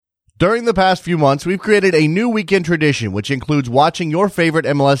During the past few months, we've created a new weekend tradition, which includes watching your favorite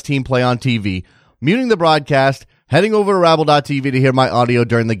MLS team play on TV, muting the broadcast, heading over to Rabble.tv to hear my audio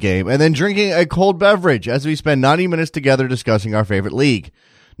during the game, and then drinking a cold beverage as we spend 90 minutes together discussing our favorite league.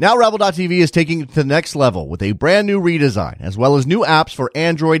 Now Rabble.tv is taking it to the next level with a brand new redesign, as well as new apps for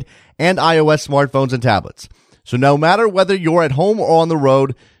Android and iOS smartphones and tablets. So no matter whether you're at home or on the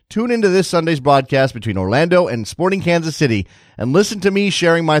road, tune into this Sunday's broadcast between Orlando and Sporting Kansas City and listen to me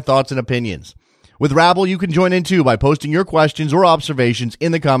sharing my thoughts and opinions. With Rabble, you can join in too by posting your questions or observations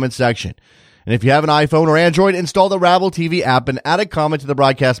in the comments section. And if you have an iPhone or Android, install the Rabble TV app and add a comment to the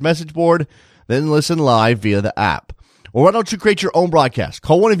broadcast message board, then listen live via the app. Or why don't you create your own broadcast?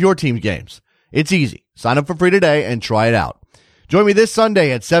 Call one of your team's games. It's easy. Sign up for free today and try it out. Join me this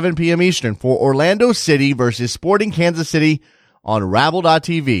Sunday at 7 p.m. Eastern for Orlando City versus Sporting Kansas City on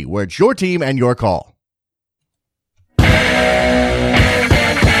Rabble.tv, where it's your team and your call.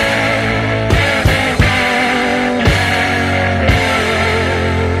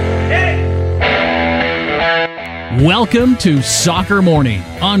 Welcome to Soccer Morning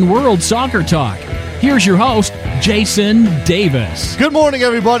on World Soccer Talk. Here's your host, Jason Davis. Good morning,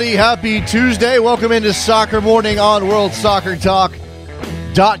 everybody. Happy Tuesday. Welcome into Soccer Morning on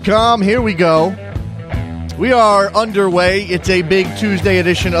WorldSoccerTalk.com. Here we go. We are underway. It's a big Tuesday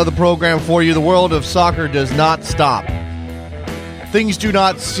edition of the program for you. The world of soccer does not stop. Things do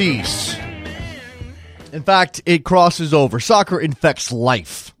not cease. In fact, it crosses over. Soccer infects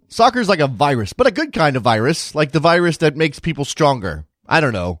life. Soccer is like a virus, but a good kind of virus, like the virus that makes people stronger. I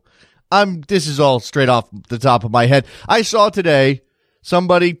don't know. This is all straight off the top of my head. I saw today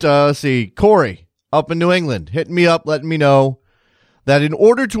somebody, Corey up in New England, hitting me up, letting me know that in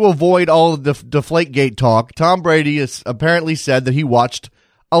order to avoid all of the Deflategate talk, Tom Brady has apparently said that he watched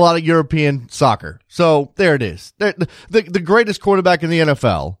a lot of European soccer. So there it is. The greatest quarterback in the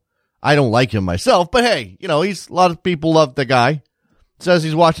NFL. I don't like him myself, but hey, a lot of people love the guy. Says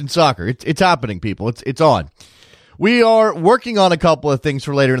he's watching soccer. It's happening, people. It's on. We are working on a couple of things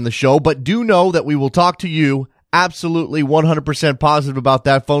for later in the show, but do know that we will talk to you absolutely 100% positive about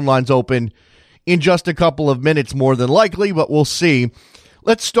that. Phone line's open in just a couple of minutes, more than likely, but we'll see.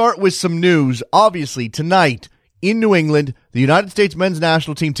 Let's start with some news. Obviously, tonight in New England, the United States men's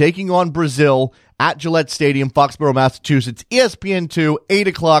national team taking on Brazil at Gillette Stadium, Foxborough, Massachusetts. ESPN2, 8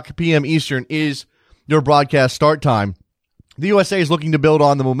 o'clock p.m. Eastern is your broadcast start time. The USA is looking to build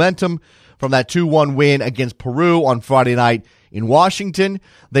on the momentum from that 2-1 win against Peru on Friday night in Washington.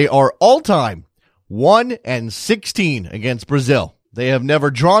 They are all-time 1-16 against Brazil. They have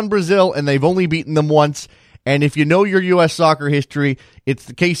never drawn Brazil, and they've only beaten them once. And if you know your U.S. soccer history, it's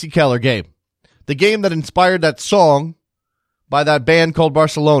the Casey Keller game. The game that inspired that song by that band called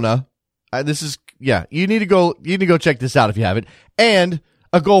Barcelona. You need to go check this out if you haven't. And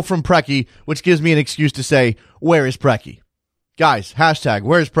a goal from Preki, which gives me an excuse to say, where is Preki? Guys, hashtag,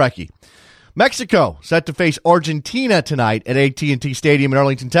 where's Preki? Mexico set to face Argentina tonight at AT&T Stadium in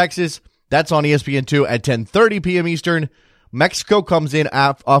Arlington, Texas. That's on ESPN2 at 10:30 p.m. Eastern. Mexico comes in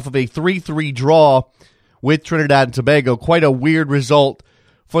off of a 3-3 draw with Trinidad and Tobago. Quite a weird result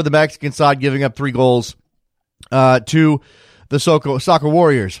for the Mexican side, giving up 3 goals to the Soccer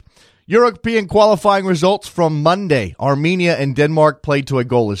Warriors. European qualifying results from Monday. Armenia and Denmark played to a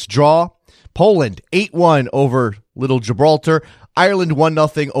goalless draw. Poland 8-1 over Little Gibraltar. Ireland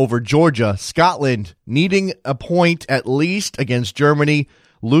 1-0 over Georgia. Scotland needing a point at least against Germany.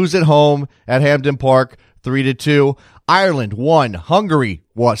 Lose at home at Hampden Park 3-2. Ireland 1. Hungary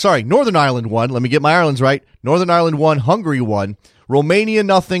 1. Sorry, Northern Ireland 1. Let me get my Irelands right. Northern Ireland 1. Hungary 1. Romania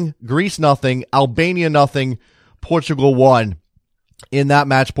 0. Greece 0. Albania 0. Portugal 1. In that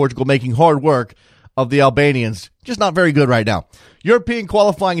match, Portugal making hard work of the Albanians. Just not very good right now. European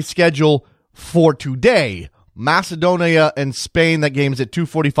qualifying schedule for today. Macedonia and Spain. That game is at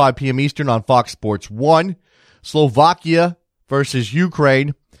 2:45 p.m. Eastern on Fox Sports 1. Slovakia versus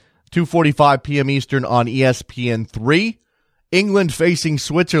Ukraine. 2:45 p.m. Eastern on ESPN 3. England facing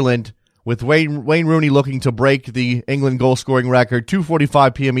Switzerland with Wayne Rooney looking to break the England goal-scoring record.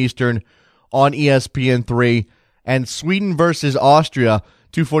 2:45 p.m. Eastern on ESPN 3. And Sweden versus Austria,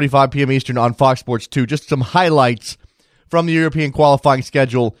 2:45 p.m. Eastern on Fox Sports 2. Just some highlights from the European qualifying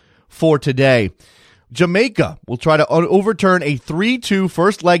schedule for today. Jamaica will try to overturn a 3-2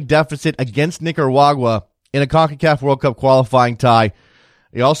 first-leg deficit against Nicaragua in a CONCACAF World Cup qualifying tie.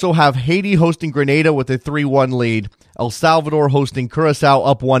 They also have Haiti hosting Grenada with a 3-1 lead. El Salvador hosting Curacao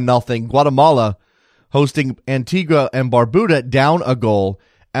up 1-0. Guatemala hosting Antigua and Barbuda down a goal.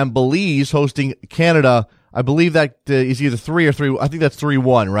 And Belize hosting Canada. I believe that is either 3 or 3. I think that's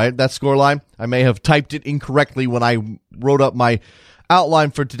 3-1, right? That scoreline. I may have typed it incorrectly when I wrote up my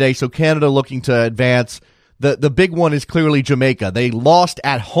outline for today. So Canada looking to advance. The big one is clearly Jamaica. They lost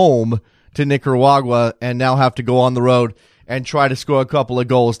at home to Nicaragua and now have to go on the road and try to score a couple of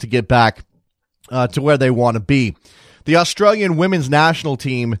goals to get back to where they want to be. The Australian women's national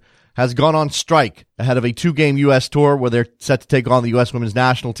team has gone on strike ahead of a 2-game U.S. tour where they're set to take on the U.S. women's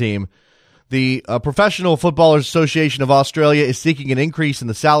national team. The Professional Footballers Association of Australia is seeking an increase in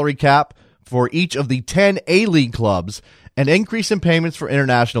the salary cap for each of the 10 A-League clubs, an increase in payments for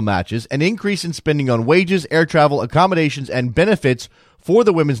international matches, an increase in spending on wages, air travel, accommodations, and benefits for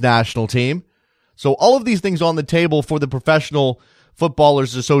the women's national team. So all of these things on the table for the Professional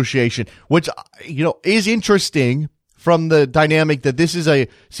Footballers Association, which, is interesting from the dynamic that this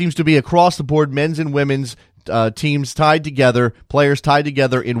seems to be across the board, men's and women's teams tied together, players tied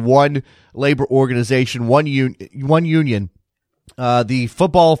together in one labor organization, one union. The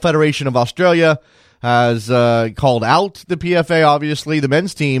Football Federation of Australia has called out the PFA, obviously. The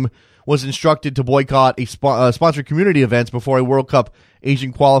men's team was instructed to boycott sponsored community events before a World Cup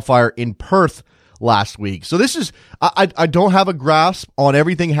Asian qualifier in Perth last week. So this is, I don't have a grasp on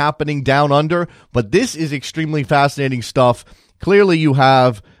everything happening down under, but this is extremely fascinating stuff. Clearly you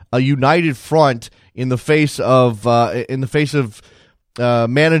have a united front in the face of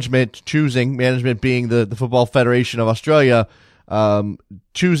management being the Football Federation of Australia,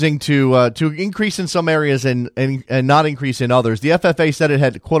 choosing to increase in some areas and not increase in others. The FFA said it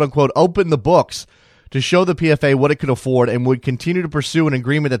had, quote unquote, opened the books to show the PFA what it could afford and would continue to pursue an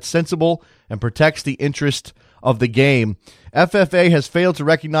agreement that's sensible and protects the interest of the game. FFA has failed to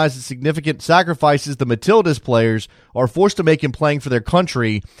recognize the significant sacrifices the Matildas players are forced to make in playing for their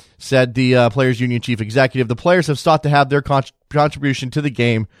country, said the Players Union chief executive. The players have sought to have their contribution to the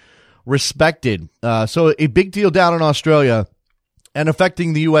game respected. So a big deal down in Australia and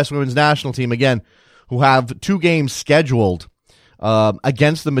affecting the U.S. women's national team, again, who have 2 games scheduled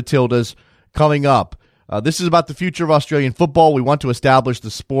against the Matildas coming up. This is about the future of Australian football. We want to establish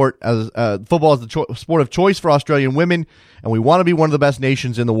the sport as football as the sport of choice for Australian women, and we want to be one of the best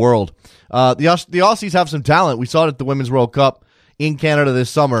nations in the world. The Aussies have some talent. We saw it at the Women's World Cup in Canada this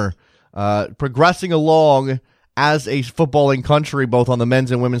summer, progressing along as a footballing country, both on the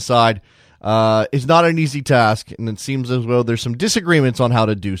men's and women's side, is not an easy task, and it seems as though there's some disagreements on how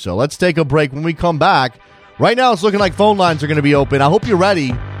to do so. Let's take a break. When we come back, right now it's looking like phone lines are going to be open. I hope you're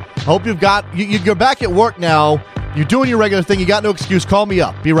ready. I hope you've got, you're back at work now. You're doing your regular thing. You got no excuse. Call me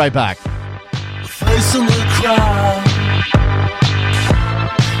up. Be right back. Facing the crowd,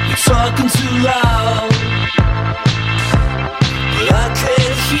 you're talking too loud, but I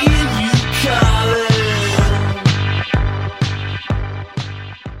can't hear you calling.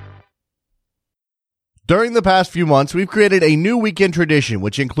 During the past few months, we've created a new weekend tradition,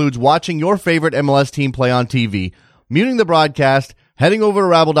 which includes watching your favorite MLS team play on TV, muting the broadcast, heading over to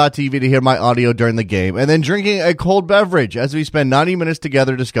Rabble.tv to hear my audio during the game, and then drinking a cold beverage as we spend 90 minutes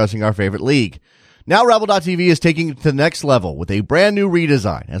together discussing our favorite league. Now Rabble.tv is taking it to the next level with a brand new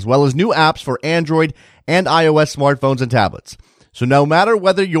redesign, as well as new apps for Android and iOS smartphones and tablets. So no matter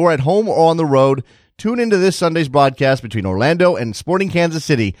whether you're at home or on the road, tune into this Sunday's broadcast between Orlando and Sporting Kansas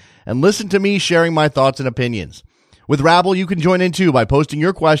City and listen to me sharing my thoughts and opinions. With Rabble, you can join in too by posting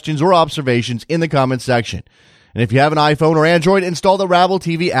your questions or observations in the comments section. And if you have an iPhone or Android, install the Rabble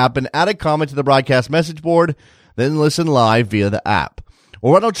TV app and add a comment to the broadcast message board, then listen live via the app.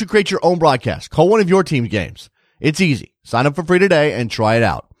 Or why don't you create your own broadcast? Call one of your team's games. It's easy. Sign up for free today and try it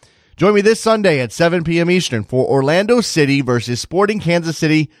out. Join me this Sunday at 7 p.m. Eastern for Orlando City versus Sporting Kansas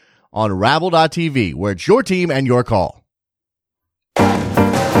City on Rabble.tv, where it's your team and your call.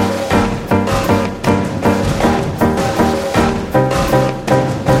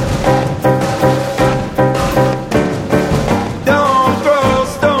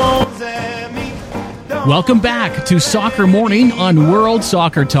 Welcome back to Soccer Morning on World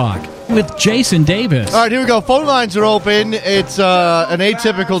Soccer Talk with Jason Davis. All right, here we go. Phone lines are open. It's an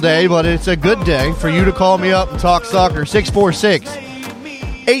atypical day, but it's a good day for you to call me up and talk soccer.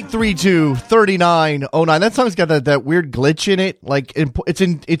 646-832-3909. That song's got that weird glitch in it. Like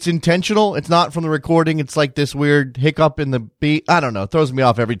it's intentional. It's not from the recording. It's like this weird hiccup in the beat. I don't know. It throws me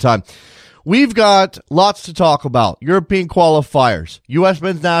off every time. We've got lots to talk about. European qualifiers, U.S.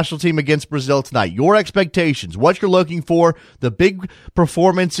 men's national team against Brazil tonight, your expectations, what you're looking for, the big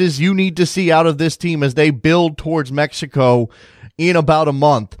performances you need to see out of this team as they build towards Mexico in about a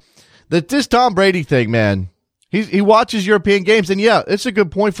month. This Tom Brady thing, man, he watches European games, and yeah, it's a good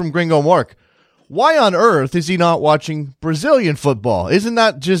point from Gringo Mark. Why on earth is he not watching Brazilian football? Isn't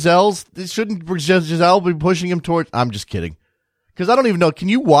that Giselle's? Shouldn't Giselle be pushing him towards? I'm just kidding. Because I don't even know. Can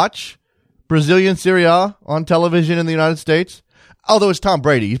you watch Brazilian Serie A on television in the United States? although it's Tom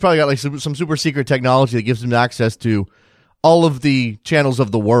Brady, he's probably got like some super secret technology that gives him access to all of the channels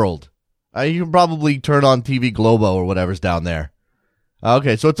of the world. You can probably turn on TV Globo or whatever's down there.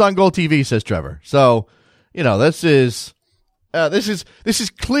 Okay, so it's on Gold TV, says Trevor. So, this is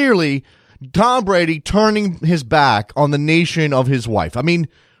clearly Tom Brady turning his back on the nation of his wife. I mean,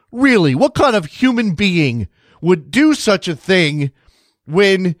 really, what kind of human being would do such a thing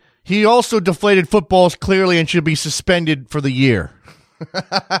when he also deflated footballs clearly and should be suspended for the year?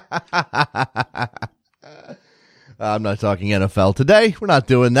 I'm not talking NFL today. We're not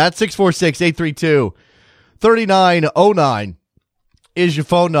doing that. 646-832-3909 is your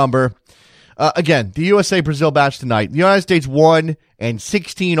phone number. Again, the USA-Brazil match tonight. The United States won and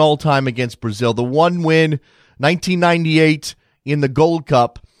 16 all-time against Brazil. The one win, 1998 in the Gold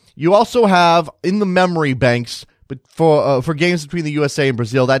Cup. You also have in the memory banks but for games between the USA and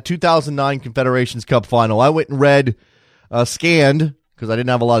Brazil, that 2009 Confederations Cup final. I went and read, scanned, because I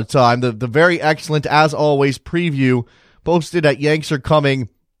didn't have a lot of time, the very excellent, as always, preview posted at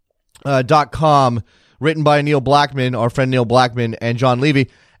yanksercoming.com, written by Neil Blackman, our friend Neil Blackman, and John Levy.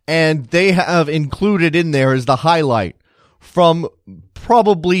 And they have included in there as the highlight from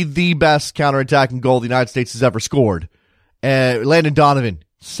probably the best counterattacking goal the United States has ever scored. Landon Donovan,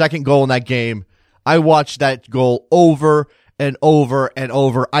 second goal in that game. I watched that goal over and over and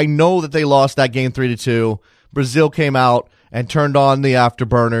over. I know that they lost that game 3-2. Brazil came out and turned on the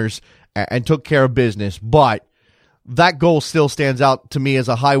afterburners and took care of business. But that goal still stands out to me as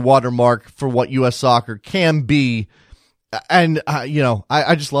a high watermark for what U.S. soccer can be. And, I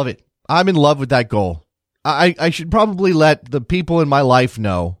just love it. I'm in love with that goal. I should probably let the people in my life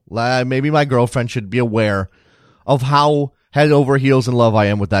know, maybe my girlfriend should be aware of how head over heels in love I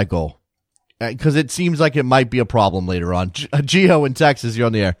am with that goal. Because it seems like it might be a problem later on. Gio in Texas, you're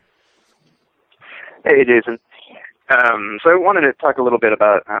on the air. Hey, Jason. So I wanted to talk a little bit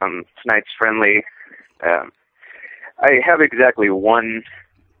about tonight's friendly. I have exactly one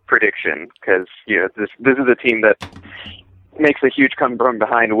prediction because this is a team that makes a huge come from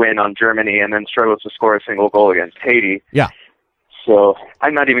behind win on Germany and then struggles to score a single goal against Haiti. Yeah. So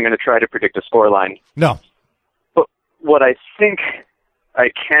I'm not even going to try to predict a scoreline. No. But what I think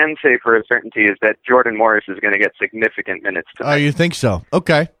I can say for a certainty is that Jordan Morris is going to get significant minutes tonight. Oh, you think so?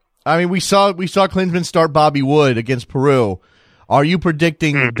 Okay. I mean, we saw Klinsmann start Bobby Wood against Peru. Are you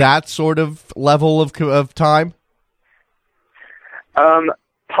predicting that sort of level of time?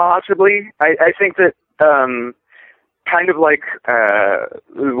 Possibly. I think that kind of like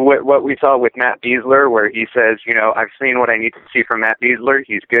what we saw with Matt Besler, where he says, I've seen what I need to see from Matt Besler.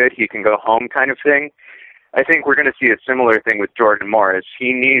 He's good. He can go home kind of thing. I think we're going to see a similar thing with Jordan Morris.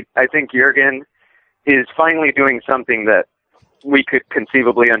 I think Jurgen is finally doing something that we could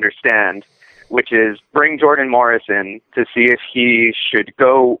conceivably understand, which is bring Jordan Morris in to see if he should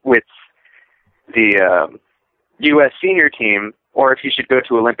go with the U.S. senior team or if he should go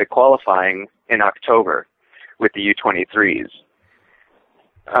to Olympic qualifying in October with the U23s.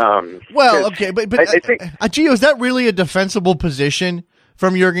 Well, okay, but I think, Gio, is that really a defensible position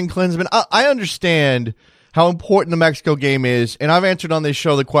from Jurgen Klinsmann? I understand how important the Mexico game is, and I've answered on this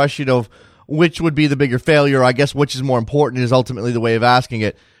show the question of which would be the bigger failure. I guess which is more important is ultimately the way of asking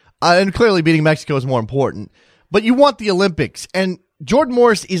it. And clearly beating Mexico is more important. But you want the Olympics, and Jordan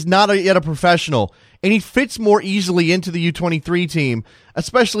Morris is not yet a professional, and he fits more easily into the U23 team,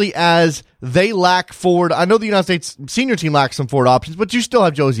 especially as they lack forward. I know the United States senior team lacks some forward options, but you still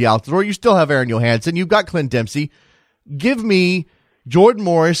have Josie Altidore, you still have Aaron Johansson, you've got Clint Dempsey. Give me Jordan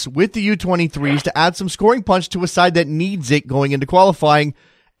Morris with the U23s to add some scoring punch to a side that needs it going into qualifying,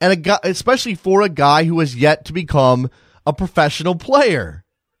 and especially for a guy who has yet to become a professional player.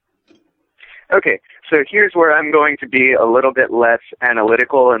 Okay, so here's where I'm going to be a little bit less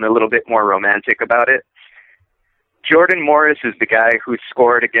analytical and a little bit more romantic about it. Jordan Morris is the guy who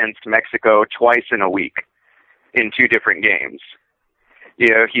scored against Mexico twice in a week in 2 different games.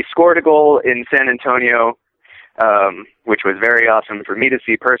 He scored a goal in San Antonio, which was very awesome for me to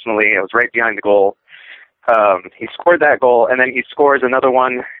see personally. I was right behind the goal. He scored that goal, and then he scores another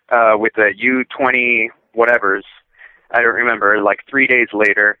one with the U20 whatevers. I don't remember, like 3 days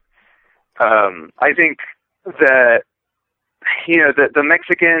later. I think that, the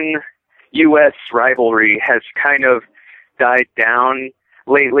Mexican-U.S. rivalry has kind of died down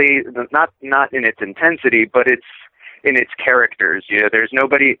lately, not in its intensity, but it's in its characters. There's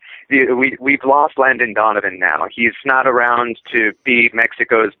nobody, we've lost Landon Donovan now. He's not around to be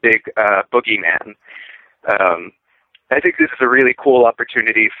Mexico's big boogeyman. I think this is a really cool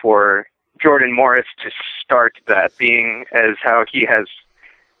opportunity for Jordan Morris to start that, being as how he has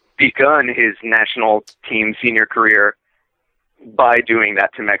begun his national team senior career by doing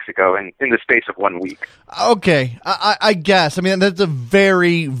that to Mexico in the space of 1 week. Okay, I guess. I mean, that's a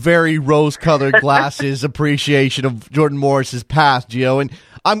very, very rose-colored glasses appreciation of Jordan Morris's past, Gio, and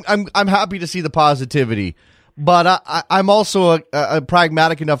I'm happy to see the positivity. But I'm also a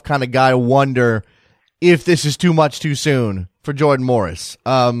pragmatic enough kind of guy to wonder if this is too much too soon for Jordan Morris,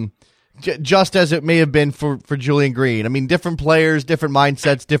 just as it may have been for Julian Green. I mean, different players, different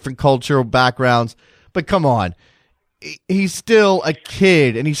mindsets, different cultural backgrounds. But come on. He's still a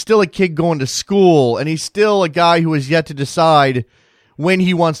kid, and he's still a kid going to school, and he's still a guy who has yet to decide when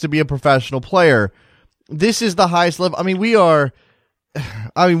he wants to be a professional player. This is the highest level. I mean, we are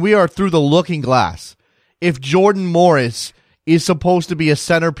through the looking glass. If Jordan Morris is supposed to be a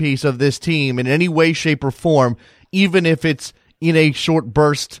centerpiece of this team in any way, shape, or form, even if it's in a short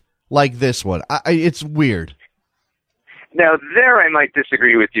burst like this one, it's weird. Now, there I might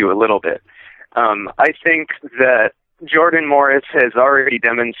disagree with you a little bit. I think that Jordan Morris has already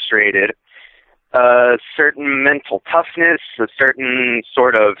demonstrated a certain mental toughness, a certain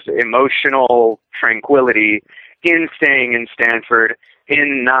sort of emotional tranquility in staying in Stanford,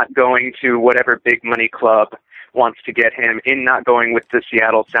 in not going to whatever big money club wants to get him, in not going with the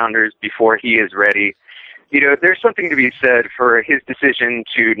Seattle Sounders before he is ready. You know, there's something to be said for his decision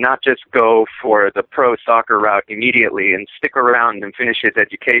to not just go for the pro soccer route immediately and stick around and finish his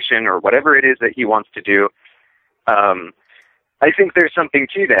education or whatever it is that he wants to do. I think there's something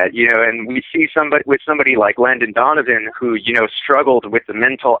to that, you know, and we see somebody like Landon Donovan who, you know, struggled with the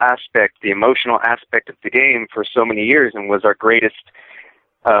mental aspect, the emotional aspect of the game for so many years and was our greatest,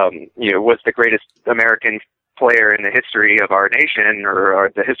 was the greatest American player in the history of our nation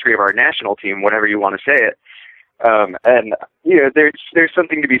or the history of our national team, whatever you want to say it. And, you know, there's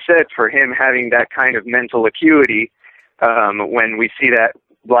something to be said for him having that kind of mental acuity when we see that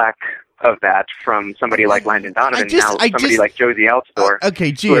lack of that from somebody like Landon Donovan, somebody like Josie Altidore,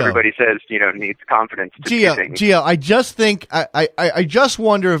 okay, Gio, who everybody says, you know, needs confidence to do things. Gio, I just think I just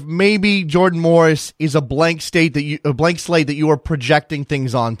wonder if maybe Jordan Morris is a blank slate that you are projecting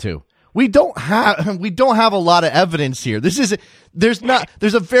things onto. We don't have a lot of evidence here. There's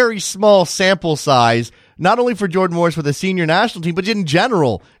a very small sample size, not only for Jordan Morris for the senior national team, but in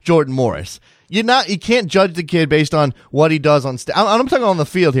general, Jordan Morris. You can't judge the kid based on what he does on I'm talking on the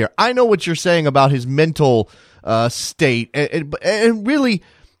field here. I know what you're saying about his mental state, and really,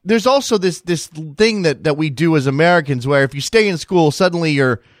 there's also this thing that we do as Americans, where if you stay in school, suddenly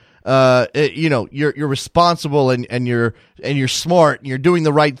you're responsible and you're smart and you're doing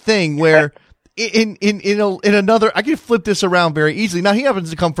the right thing. Where in another, I can flip this around very easily. Now he happens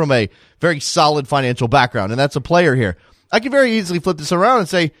to come from a very solid financial background, and that's a player here. I can very easily flip this around and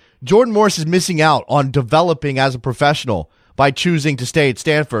say Jordan Morris is missing out on developing as a professional by choosing to stay at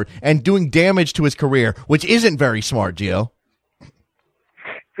Stanford and doing damage to his career, which isn't very smart, Gio.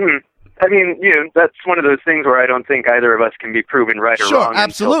 I mean, you know, that's one of those things where I don't think either of us can be proven right or wrong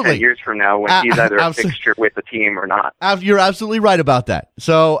until 10 years from now when he's either a fixture with the team or not. You're absolutely right about that.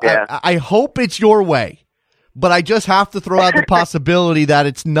 So yeah. I hope it's your way, but I just have to throw out the possibility that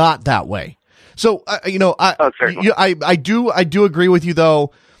it's not that way. So, I do agree with you,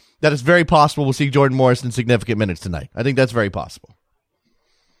 though, that it's very possible we'll see Jordan Morris in significant minutes tonight. I think that's very possible.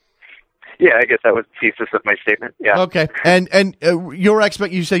 Yeah, I guess that was the thesis of my statement. Yeah. Okay. And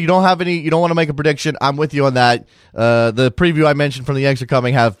you said you don't want to make a prediction. I'm with you on that. The preview I mentioned from the Yanks are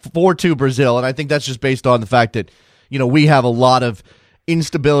coming have 4-2 Brazil, and I think that's just based on the fact that, you know, we have a lot of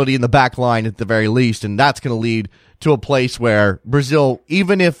instability in the back line at the very least, and that's going to lead to a place where Brazil,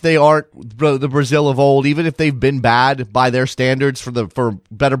 even if they aren't the Brazil of old, even if they've been bad by their standards for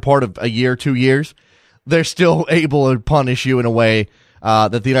better part of a year, 2 years, they're still able to punish you in a way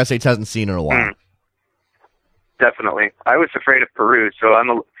that the United States hasn't seen in a while. Definitely. I was afraid of Peru, so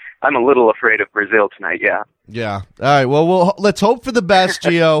I'm a little afraid of Brazil tonight, yeah. Yeah. All right, well, let's hope for the best,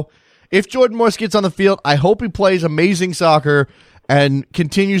 Gio. If Jordan Morris gets on the field, I hope he plays amazing soccer and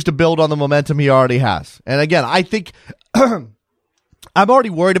continues to build on the momentum he already has. And again, I think I'm already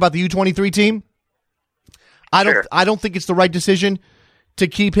worried about the U23 team. I don't think it's the right decision to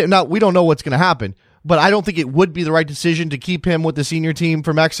keep him. Now, we don't know what's going to happen, but I don't think it would be the right decision to keep him with the senior team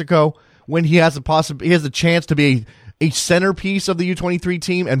for Mexico when he has a chance to be a centerpiece of the U23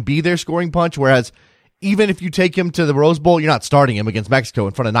 team and be their scoring punch. Whereas even if you take him to the Rose Bowl, you're not starting him against Mexico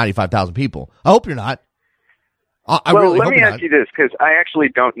in front of 95,000 people. I hope you're not. Let me ask you this, because I actually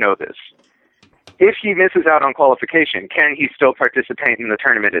don't know this. If he misses out on qualification, can he still participate in the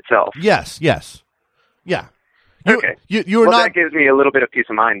tournament itself? Yes. Yeah. Okay. That gives me a little bit of peace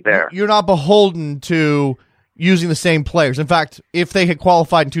of mind there. You're not beholden to using the same players. In fact, if they had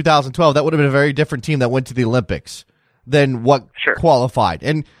qualified in 2012, that would have been a very different team that went to the Olympics. than what Sure. qualified.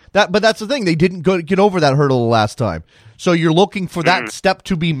 But that's the thing. They didn't get over that hurdle the last time. So you're looking for that step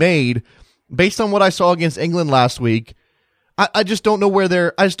to be made based on what I saw against England last week. I just don't know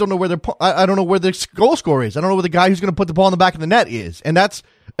where I don't know where the goal scorer is. I don't know where the guy who's going to put the ball in the back of the net is. And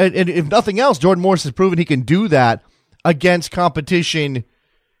if nothing else, Jordan Morris has proven he can do that against competition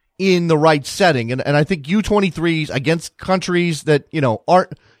in the right setting. And I think U23s against countries that,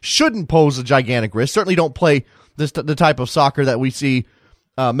 shouldn't pose a gigantic risk, certainly don't play the type of soccer that we see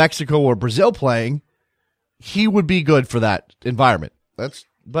Mexico or Brazil playing, he would be good for that environment. Sure.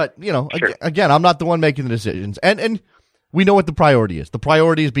 Again, I'm not the one making the decisions. And we know what the priority is. The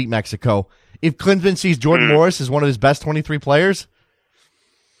priority is beat Mexico. If Klinsmann sees Jordan Morris as one of his best 23 players,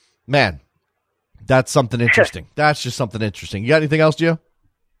 man, that's something interesting. That's just something interesting. You got anything else, Gio?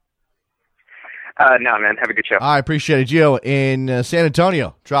 No, man. Have a good show. I appreciate it. Gio in San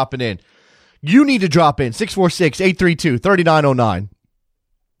Antonio dropping in. You need to drop in. 646-832-3909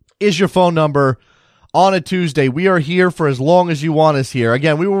 is your phone number on a Tuesday. We are here for as long as you want us here.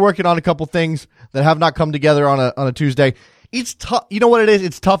 Again, we were working on a couple things that have not come together on a Tuesday. It's tough. You know what it is?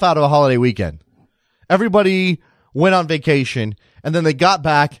 It's tough out of a holiday weekend. Everybody went on vacation, and then they got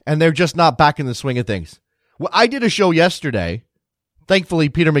back, and they're just not back in the swing of things. Well, I did a show yesterday. Thankfully,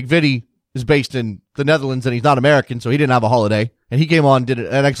 Peter McVitie is based in the Netherlands, and he's not American, so he didn't have a holiday. And he came on and did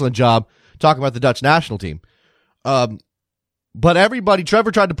an excellent job talking about the Dutch national team. But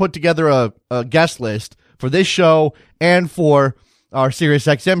Trevor tried to put together a guest list for this show and for our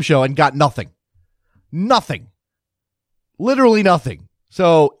SiriusXM show and got nothing. Nothing. Literally nothing.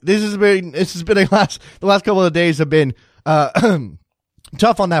 So the last couple of days have been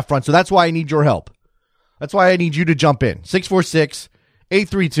tough on that front. So that's why I need your help. That's why I need you to jump in.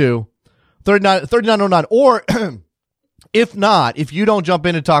 646-832-3909. Or if not, if you don't jump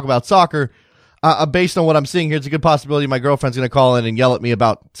in and talk about soccer, based on what I'm seeing here, it's a good possibility my girlfriend's going to call in and yell at me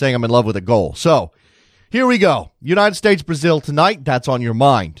about saying I'm in love with a goal. So here we go. United States, Brazil tonight. That's on your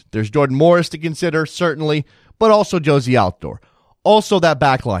mind. There's Jordan Morris to consider, certainly, but also Jozy Altidore. Also that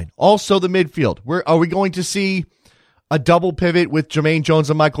back line. Also the midfield. Are we going to see a double pivot with Jermaine Jones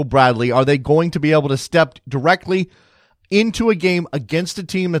and Michael Bradley? Are they going to be able to step directly into a game against a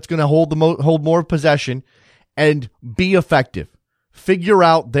team that's going to hold more possession and be effective? Figure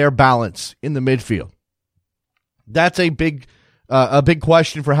out their balance in the midfield. That's a big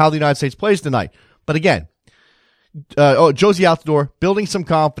question for how the United States plays tonight. But again, Jozy Altidore building some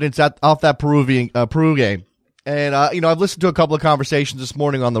confidence off that Peru game. And, I've listened to a couple of conversations this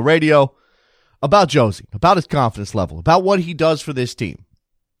morning on the radio about Jozy, about his confidence level, about what he does for this team.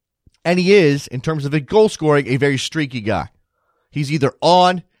 And he is, in terms of his goal scoring, a very streaky guy. He's either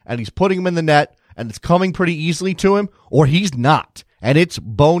on and he's putting him in the net and it's coming pretty easily to him, or he's not. And it's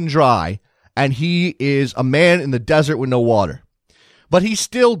bone dry, and he is a man in the desert with no water. But he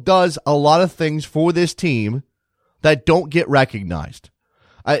still does a lot of things for this team that don't get recognized.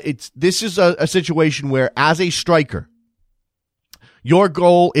 This is a situation where, as a striker, your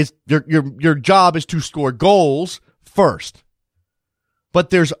goal is your job is to score goals first. But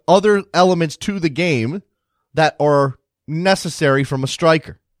there's other elements to the game that are necessary from a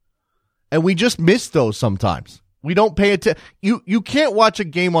striker. And we just miss those sometimes. We don't pay attention. You can't watch a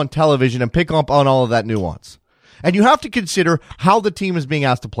game on television and pick up on all of that nuance. And you have to consider how the team is being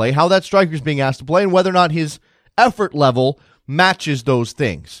asked to play, how that striker is being asked to play, and whether or not his effort level matches those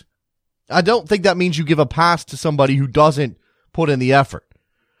things. I don't think that means you give a pass to somebody who doesn't put in the effort.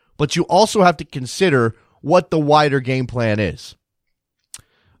 But you also have to consider what the wider game plan is.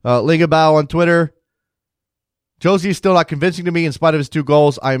 Liga Bao on Twitter. Jozy is still not convincing to me in spite of his 2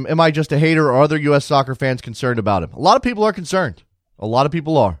 goals. Am I just a hater, or are other U.S. soccer fans concerned about him? A lot of people are concerned. A lot of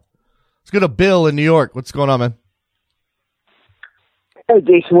people are. Let's go to Bill in New York. What's going on, man? Hey,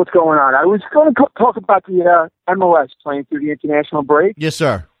 Jason, what's going on? I was going to talk about the MLS playing through the international break. Yes,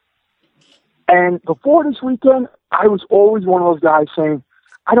 sir. And before this weekend, I was always one of those guys saying,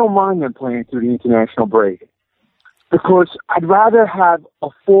 I don't mind them playing through the international break, because I'd rather have a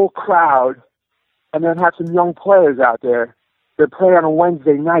full crowd and then have some young players out there that play on a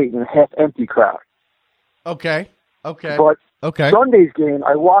Wednesday night in a half-empty crowd. Okay. But Okay. Sunday's game,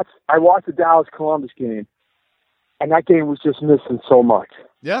 I watched the Dallas-Columbus game, and that game was just missing so much.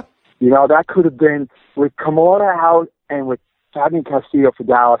 Yeah. That could have been with Kamara out and with Fabian Castillo for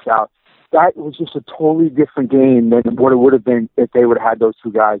Dallas out. That was just a totally different game than what it would have been if they would have had those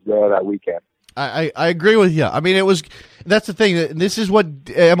 2 guys there that weekend. I agree with you. I mean, that's the thing. This is what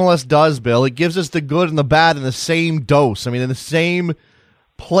MLS does, Bill. It gives us the good and the bad in the same dose. I mean, in the same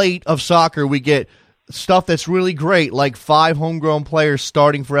plate of soccer, we get stuff that's really great, like 5 homegrown players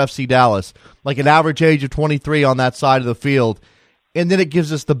starting for FC Dallas, like an average age of 23 on that side of the field, and then it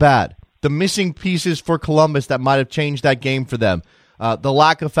gives us the bad. The missing pieces for Columbus that might have changed that game for them. The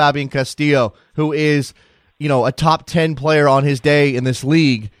lack of Fabian Castillo, who is, a top 10 player on his day in this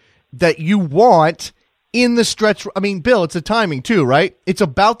league that you want in the stretch. I mean, Bill, it's a timing too, right? It's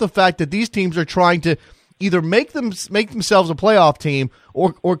about the fact that these teams are trying to either make themselves a playoff team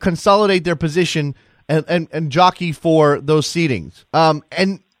or consolidate their position and jockey for those seedings.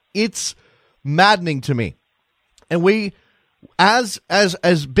 And it's maddening to me. And we, as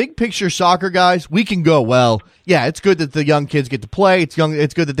big picture soccer guys, we can go, well, yeah, it's good that the young kids get to play. It's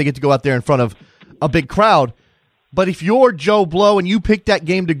good that they get to go out there in front of a big crowd. But if you're Joe Blow and you pick that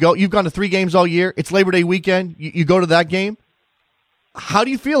game to go, you've gone to 3 games all year, it's Labor Day weekend, you go to that game, how do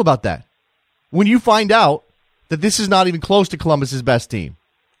you feel about that? When you find out that this is not even close to Columbus's best team.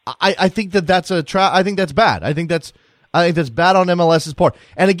 I think that's I think that's bad. I think that's bad on MLS's part.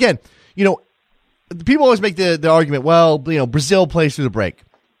 And again, people always make the argument, well, Brazil plays through the break.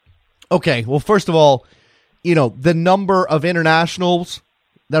 Okay, well, first of all, the number of internationals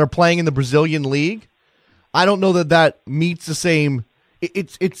that are playing in the Brazilian league, I don't know that meets the same.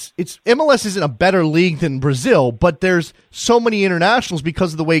 It's MLS isn't a better league than Brazil, but there's so many internationals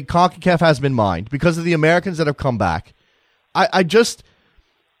because of the way CONCACAF has been mined, because of the Americans that have come back.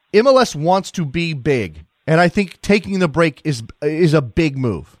 MLS wants to be big, and I think taking the break is a big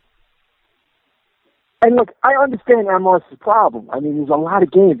move. And look, I understand MLS's problem. I mean, there's a lot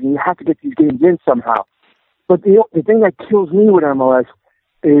of games, and you have to get these games in somehow. But the thing that kills me with MLS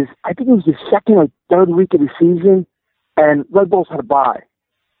is I think it was the second or third week of the season, and Red Bulls had a bye.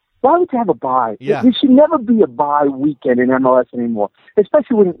 Why would you have a bye? Yeah. There should never be a bye weekend in MLS anymore,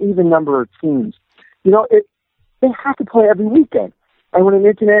 especially with an even number of teams. They have to play every weekend. And when an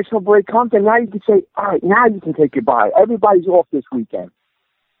international break comes, then now you can say, all right, now you can take your bye. Everybody's off this weekend.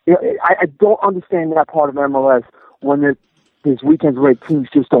 I don't understand that part of MLS when there's weekends where teams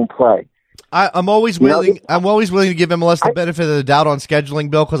just don't play. I'm always willing to give MLS the benefit of the doubt on scheduling,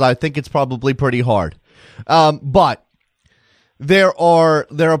 Bill, because I think it's probably pretty hard. But there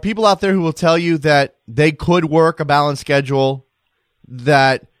are people out there who will tell you that they could work a balanced schedule,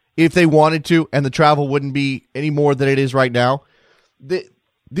 that if they wanted to, and the travel wouldn't be any more than it is right now. The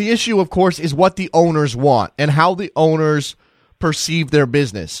issue, of course, is what the owners want and how the owners perceive their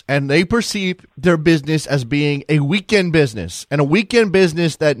business. And they perceive their business as being a weekend business, and a weekend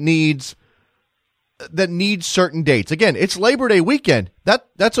business that needs certain dates. Again, it's Labor Day weekend.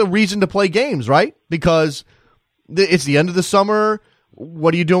 That's a reason to play games, right? Because it's the end of the summer.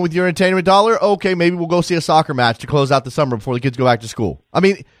 What are you doing with your entertainment dollar? Okay, maybe we'll go see a soccer match to close out the summer before the kids go back to school. I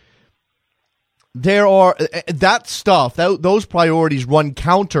mean, there are that stuff, those priorities run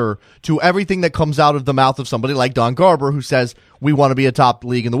counter to everything that comes out of the mouth of somebody like Don Garber, who says we want to be a top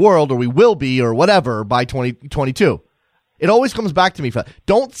league in the world, or we will be, or whatever, by 2022. It always comes back to me.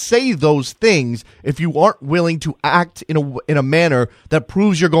 Don't say those things if you aren't willing to act in a manner that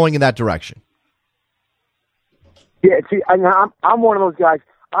proves you're going in that direction. Yeah, see, I'm one of those guys.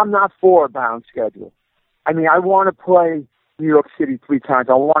 I'm not for a balanced schedule. I mean, I want to play New York City 3 times.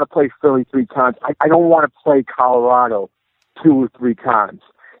 I want to play Philly 3 times. I don't want to play Colorado 2 or 3 times.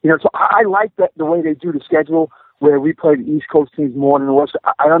 So I like that the way they do the schedule, where we play the East Coast teams more than the West.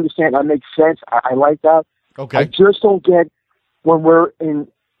 I understand that makes sense. I like that. Okay. I just don't get when we're in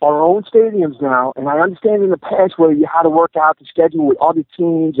our own stadiums now, and I understand in the past where you had to work out the schedule with other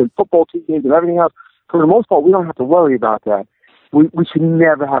teams and football teams and everything else. For the most part, we don't have to worry about that. We should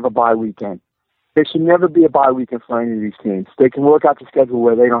never have a bye weekend. There should never be a bye weekend for any of these teams. They can work out the schedule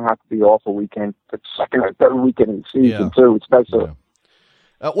where they don't have to be off a weekend, the second or third weekend in the season too, especially.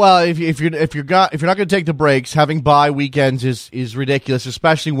 Yeah. Well, if you're not going to take the breaks, having bye weekends is ridiculous,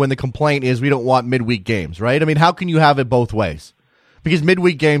 especially when the complaint is we don't want midweek games, right? I mean, how can you have it both ways? Because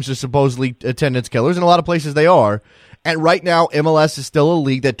midweek games are supposedly attendance killers, and a lot of places they are. And right now, MLS is still a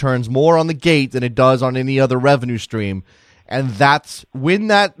league that turns more on the gate than it does on any other revenue stream. And that's when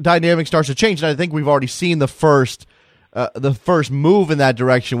that dynamic starts to change. And I think we've already seen the first move in that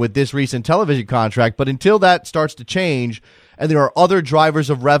direction with this recent television contract. But until that starts to change, and there are other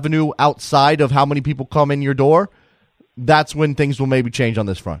drivers of revenue outside of how many people come in your door, that's when things will maybe change on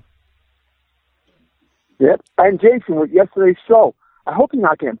this front. Yep. And Jason, with yesterday's show, I hope you're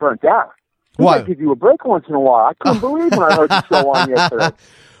not getting burnt out. Why? I give you a break once in a while. I couldn't believe when I heard the show on yesterday.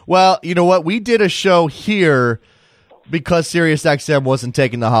 Well, you know what? We did a show here because SiriusXM wasn't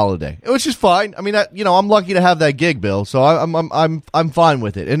taking the holiday, which is fine. I mean, I'm lucky to have that gig, Bill. So I'm fine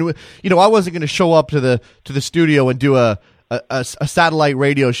with it. And I wasn't going to show up to the studio and do a a satellite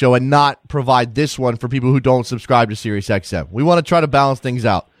radio show and not provide this one for people who don't subscribe to SiriusXM. We want to try to balance things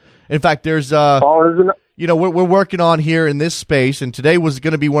out. In fact, there's we're working on here in this space, and today was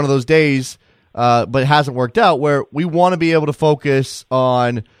going to be one of those days, but it hasn't worked out, where we want to be able to focus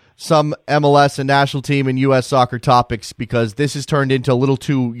on some MLS and national team and U.S. soccer topics, because this has turned into a little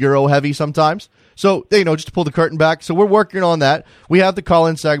too Euro heavy sometimes. So, just to pull the curtain back. So we're working on that. We have the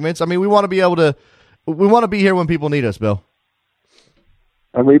call-in segments. I mean, we want to be here when people need us, Bill.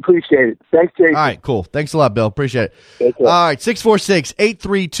 And we appreciate it. Thanks, Jason. All right, cool. Thanks a lot, Bill. Appreciate it. All right,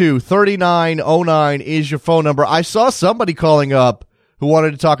 646-832-3909 is your phone number. I saw somebody calling up who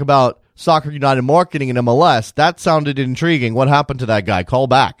wanted to talk about Soccer United marketing in MLS. That sounded intriguing. What happened to that guy? Call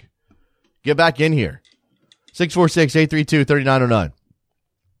back. Get back in here. 646-832-3909.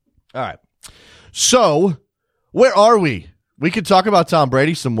 All right. So, where are we? We could talk about Tom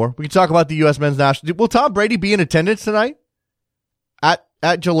Brady some more. We could talk about the U.S. men's national. Will Tom Brady be in attendance tonight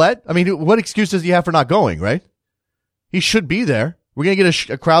at Gillette? I mean, what excuse does he have for not going, right? He should be there. We're going to get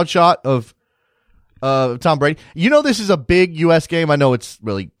a crowd shot of Tom Brady. This is a big U.S. game. I know it's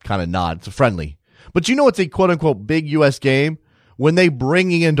really kind of not. It's a friendly. But it's a quote-unquote big U.S. game when they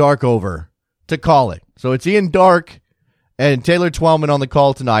bring Ian Dark over to call it. So it's Ian Dark and Taylor Twellman on the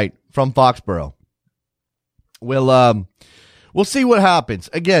call tonight from Foxborough. We'll see what happens.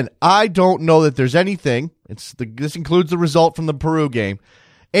 Again, I don't know that there's anything. This includes the result from the Peru game.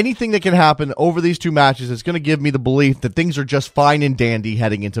 Anything that can happen over these two matches is going to give me the belief that things are just fine and dandy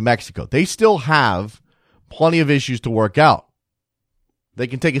heading into Mexico. They still have plenty of issues to work out. They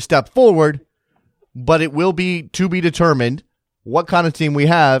can take a step forward, but it will be to be determined what kind of team we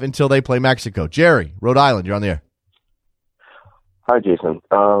have until they play Mexico. Jerry, Rhode Island, you're on the air. Hi, Jason.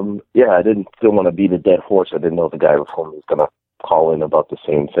 I didn't still want to beat a dead horse. I didn't know the guy before me was going to call in about the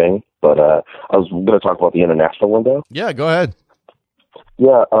same thing. But I was going to talk about the international window. Yeah, go ahead.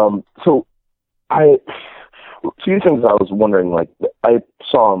 Yeah, so two things I was wondering, I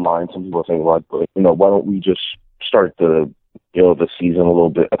saw online some people saying, why don't we just start the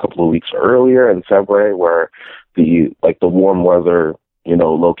season a couple of weeks earlier in February, where the warm weather,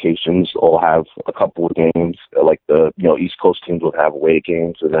 locations will have a couple of games, like the, East Coast teams would have away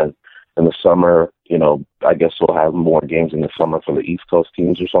games, and then in the summer, I guess we'll have more games in the summer for the East Coast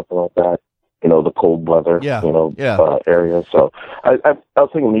teams or something like that. The cold weather, area. So I was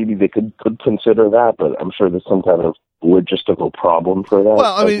thinking maybe they could consider that, but I'm sure there's some kind of logistical problem for that.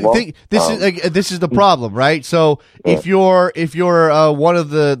 Well, I mean, this is the problem, right? So if you're one of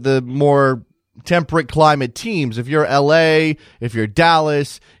the more temperate climate teams, if you're LA, if you're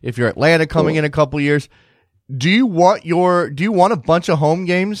Dallas, if you're Atlanta coming in a couple years, do you want a bunch of home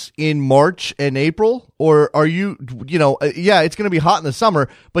games in March and April, or are you it's going to be hot in the summer,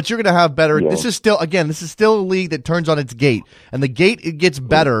 but you're going to have better. This is still a league that turns on its gate, and the gate, it gets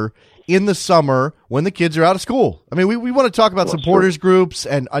better in the summer when the kids are out of school. I mean, we want to talk about supporters groups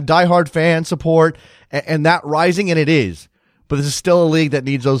and a diehard fan support and that rising, and it is, but this is still a league that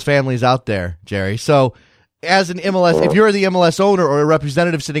needs those families out there, Jerry. So, as an MLS, if you're the MLS owner or a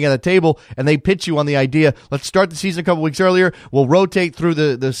representative sitting at a table and they pitch you on the idea, let's start the season a couple weeks earlier, we'll rotate through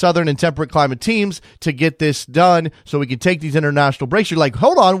the southern and temperate climate teams to get this done so we can take these international breaks. You're like,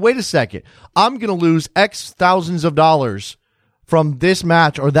 hold on, wait a second. I'm going to lose X thousands of dollars from this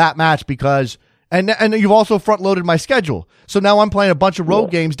match or that match because, and you've also front-loaded my schedule. So now I'm playing a bunch of road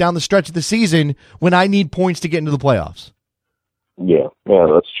games down the stretch of the season when I need points to get into the playoffs. Yeah,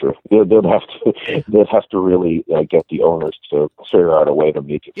 that's true. They'd have to really get the owners to figure out a way to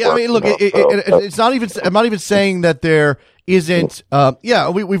make it. Yeah, work, I mean, look, it's not even. I'm not even saying that there isn't.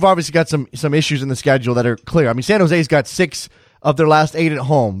 We've obviously got some issues in the schedule that are clear. I mean, San Jose's got 6 of their last 8 at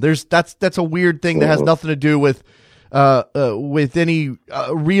home. That's a weird thing that has nothing to do with any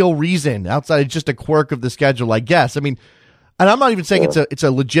real reason outside of just a quirk of the schedule, I guess. I mean. And I'm not even saying it's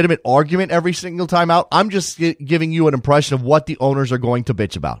a legitimate argument every single time out. I'm just giving you an impression of what the owners are going to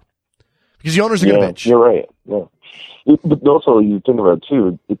bitch about. Because the owners are going to bitch. You're right. Yeah. But also, you think about it,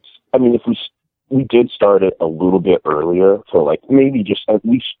 too, if we did start it a little bit earlier, so maybe just at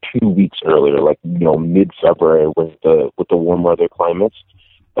least 2 weeks earlier, mid-February with the warm weather climates,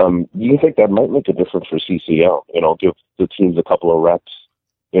 you think that might make a difference for CCL, give the teams a couple of reps,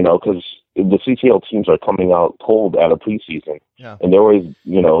 because the CCL teams are coming out cold out of preseason, and they're always,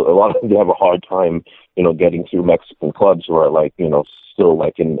 a lot of them have a hard time, getting through Mexican clubs who are still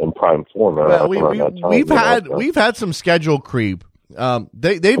in prime form. We've had some schedule creep.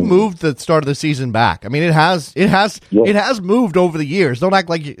 They've moved the start of the season back. I mean, it has moved over the years. Don't act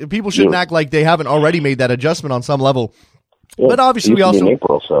like people shouldn't act like they haven't already made that adjustment on some level Yeah, But obviously, it used to be in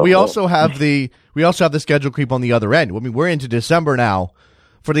April, so, we also have the schedule creep on the other end. I mean, we're into December now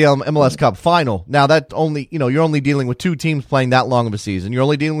for the MLS Cup final. Now that only you're only dealing with 2 teams playing that long of a season. You're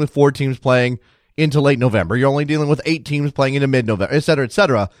only dealing with 4 teams playing into late November. You're only dealing with 8 teams playing into mid-November, et cetera, et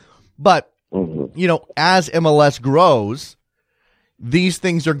cetera. But as MLS grows, these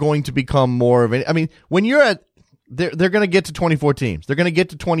things are going to become more of it. I mean, when you're at, they're going to get to 24 teams. They're going to get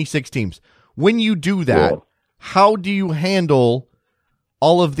to 26 teams. When you do that, how do you handle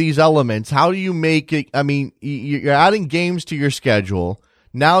all of these elements? How do you make it? I mean, you're adding games to your schedule.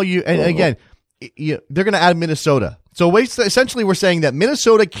 Now again, they're going to add Minnesota. So essentially we're saying that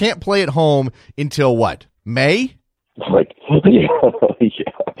Minnesota can't play at home until what? May? Like, yeah.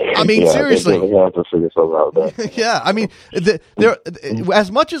 I mean, seriously. We have to figure something out there. Yeah, I mean,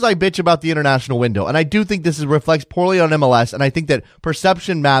 as much as I bitch about the international window, and I do think this reflects poorly on MLS, and I think that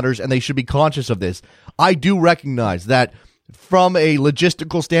perception matters, and they should be conscious of this, I do recognize that from a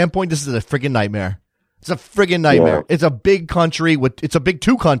logistical standpoint, this is a friggin' nightmare. It's a friggin' nightmare. Yeah. It's a big country it's a big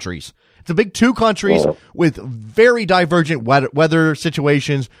 2 countries. It's a big 2 countries with very divergent weather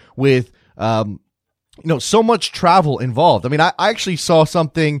situations, with so much travel involved. I mean, I actually saw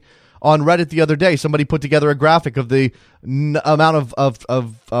something on Reddit the other day. Somebody put together a graphic of the amount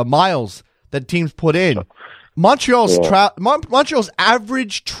of miles that teams put in. Montreal's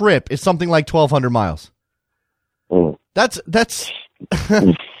average trip is something like 1,200 miles. That's that's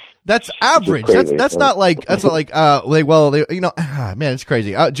average. That's not like man, it's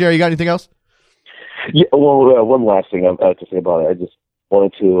crazy. Jerry, you got anything else? Yeah. Well, one last thing I have to say about it. I just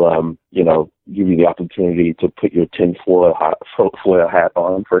wanted to give you the opportunity to put your tinfoil hat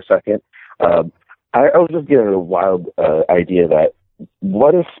on for a second. I was just getting a wild idea that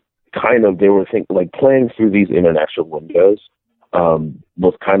what if kind of they were thinking like playing through these international windows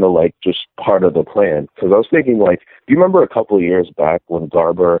was kind of like just part of the plan. Because I was thinking, like, do you remember a couple of years back when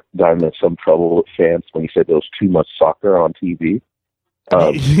Garber got into some trouble with fans when he said there was too much soccer on TV?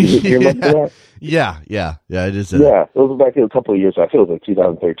 Do you remember that? Yeah, it is. Yeah, it was back in a couple of years. I feel it was like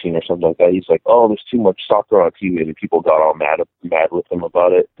 2013 or something like that. He's like, "Oh, there's too much soccer on TV," and people got all mad with him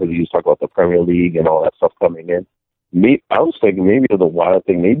about it because he was talking about the Premier League and all that stuff coming in. I was thinking maybe the wild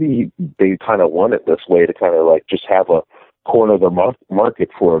thing, maybe they kind of want it this way to kind of like just have a corner of the market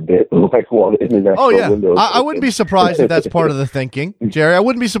for a bit, like while the international windows. I wouldn't be surprised if that's part of the thinking, Jerry. I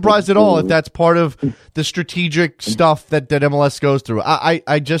wouldn't be surprised at all if that's part of the strategic stuff that MLS goes through.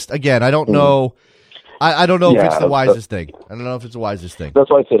 I just, again, I don't know. I don't know if it's the wisest thing. I don't know if it's the wisest thing.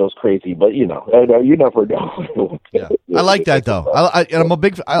 That's why I said it was crazy, but you never know. Yeah. I like that though. I'm a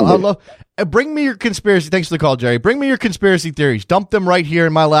big. I love. Bring me your conspiracy. Thanks for the call, Jerry. Bring me your conspiracy theories. Dump them right here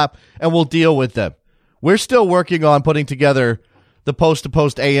in my lap, and we'll deal with them. We're still working on putting together the Post to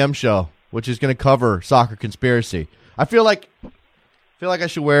Post AM show, which is going to cover soccer conspiracy. I feel like I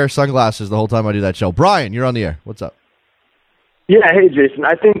should wear sunglasses the whole time I do that show. Brian, you're on the air. What's up? Yeah, hey, Jason.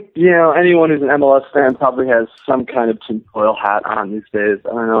 I think, anyone who's an MLS fan probably has some kind of tinfoil hat on these days. I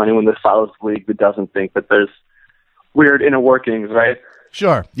don't know anyone that follows the league that doesn't think that there's weird inner workings, right?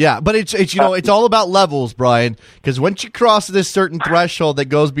 Sure, yeah. But it's it's all about levels, Brian, because once you cross this certain threshold that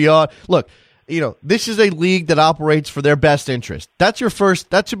goes beyond, look, this is a league that operates for their best interest. That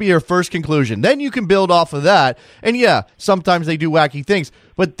should be your first conclusion. Then you can build off of that. And yeah, sometimes they do wacky things,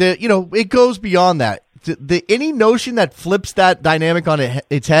 but it goes beyond that. Any notion that flips that dynamic on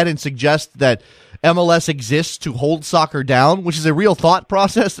its head and suggests that MLS exists to hold soccer down, which is a real thought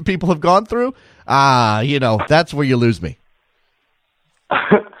process that people have gone through, that's where you lose me.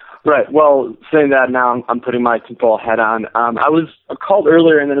 Right. Well, saying that now, I'm putting my tinfoil hat on. I was called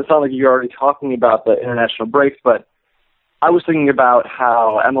earlier, and then it sounded like you were already talking about the international breaks, but I was thinking about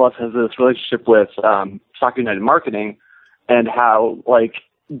how MLS has this relationship with Soccer United Marketing, and how, like,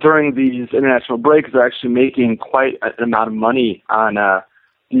 during these international breaks, they're actually making quite an amount of money on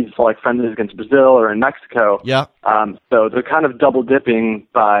these, like, friendlies against Brazil or in Mexico. Yeah. So they're kind of double dipping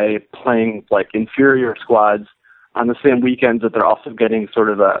by playing, like, inferior squads on the same weekends that they're also getting sort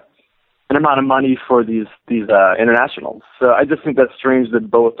of an amount of money for these internationals. So I just think that's strange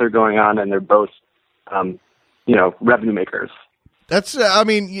that both are going on and they're both, revenue makers. That's, that's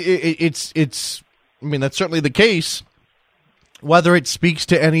certainly the case. Whether it speaks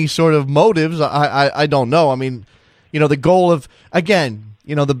to any sort of motives, I don't know. I mean, the goal of, again,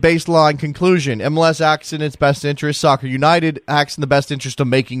 the baseline conclusion, MLS acts in its best interest. Soccer United acts in the best interest of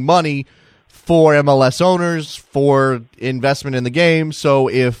making money for MLS owners, for investment in the game. So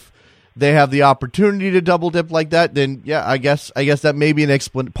if they have the opportunity to double dip like that, then yeah, I guess that may be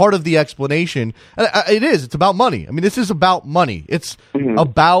part of the explanation. It is. It's about money. I mean, this is about money. It's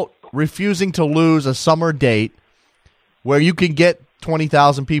about refusing to lose a summer date where you can get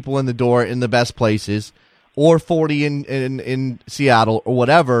 20,000 people in the door in the best places, or 40 in Seattle or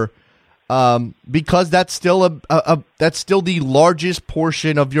whatever, because that's still that's still the largest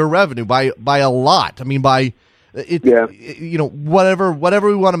portion of your revenue by a lot. I mean, whatever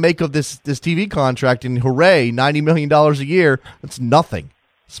we want to make of this TV contract, and hooray, $90 million a year, that's nothing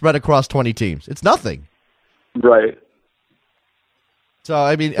spread across 20 teams. It's nothing. Right. So,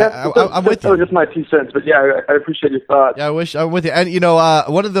 I mean, I'm with you. That's just my 2 cents, but yeah, I appreciate your thoughts. Yeah, I'm with you. And,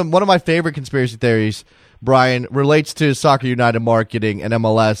 one of my favorite conspiracy theories, Brian, relates to Soccer United marketing and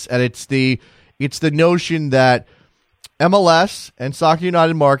MLS, and it's the notion that MLS and Soccer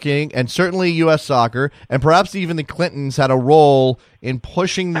United marketing, and certainly U.S. Soccer, and perhaps even the Clintons had a role in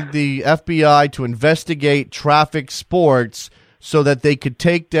pushing the FBI to investigate Traffic Sports so that they could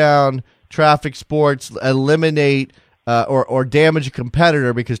take down Traffic Sports, eliminate or damage a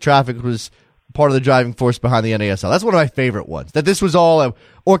competitor, because Traffic was part of the driving force behind the NASL. That's one of my favorite ones, that this was all an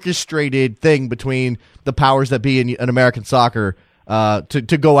orchestrated thing between the powers that be in American soccer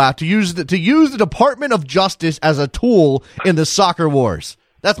to go out to use the Department of Justice as a tool in the soccer wars.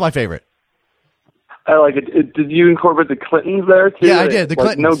 That's my favorite. I like it. Did you incorporate the Clintons there too? Yeah, I did. The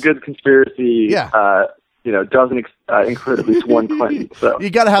Clintons. No good conspiracy. Yeah. Doesn't include at least one Clinton. So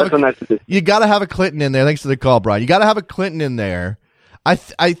you got to have a Clinton in there. Thanks for the call, Brian. You got to have a Clinton in there. I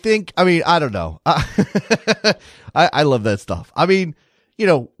think. I mean, I don't know. I love that stuff. I mean,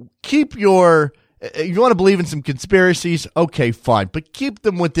 keep your. If you want to believe in some conspiracies, okay, fine, but keep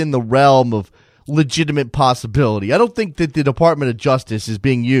them within the realm of legitimate possibility. I don't think that the Department of Justice is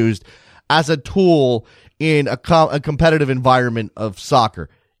being used as a tool in a competitive environment of soccer.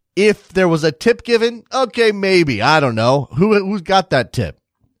 If there was a tip given, okay, maybe. I don't know. Who's got that tip?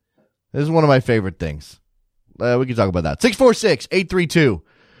 This is one of my favorite things. We can talk about that.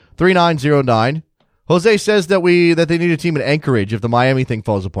 646-832-3909. Jose says that they need a team in Anchorage if the Miami thing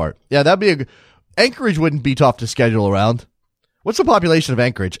falls apart. Yeah, that'd be Anchorage wouldn't be tough to schedule around. What's the population of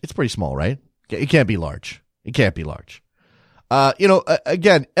Anchorage? It's pretty small, right? It can't be large. Again,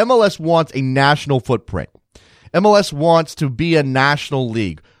 MLS wants a national footprint. MLS wants to be a national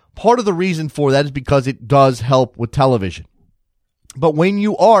league. Part of the reason for that is because it does help with television. But when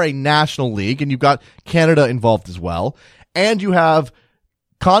you are a national league, and you've got Canada involved as well, and you have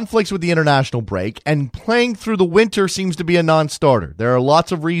conflicts with the international break, and playing through the winter seems to be a non-starter. There are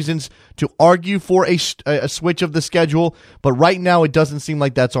lots of reasons to argue for a switch of the schedule, but right now it doesn't seem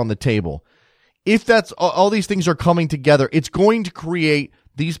like that's on the table. If that's all these things are coming together, it's going to create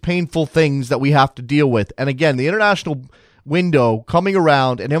these painful things that we have to deal with. And again, the international window coming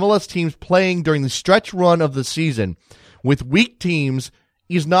around and MLS teams playing during the stretch run of the season with weak teams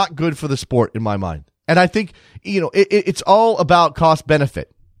is not good for the sport in my mind. And I think, it's all about cost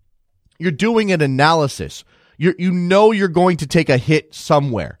benefit. You're doing an analysis. You're going to take a hit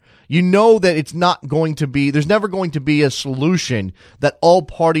somewhere. You know that it's not going to be, there's never going to be a solution that all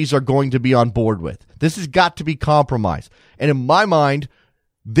parties are going to be on board with. This has got to be compromised. And in my mind,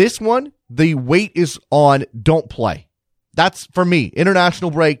 this one, the weight is on don't play. That's for me.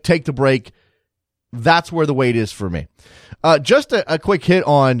 International break, take the break. That's where the weight is for me. Just a quick hit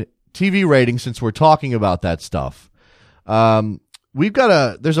on TV ratings, since we're talking about that stuff.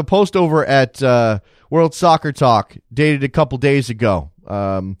 There's a post over at World Soccer Talk dated a couple days ago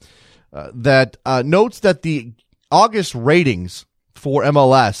that notes that the August ratings for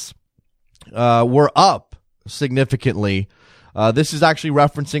MLS were up significantly. This is actually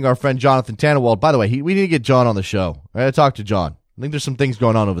referencing our friend Jonathan Tannenwald. By the way, we need to get John on the show. I got to talk to John. I think there's some things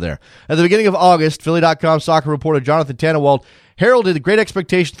going on over there. At the beginning of August, Philly.com soccer reporter Jonathan Tannenwald heralded the great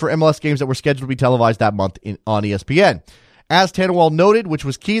expectation for MLS games that were scheduled to be televised that month on ESPN. As Tannenwald noted, which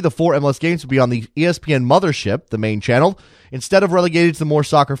was key, the 4 MLS games would be on the ESPN mothership, the main channel, instead of relegated to the more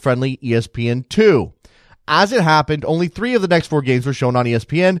soccer-friendly ESPN2. As it happened, only 3 of the next 4 games were shown on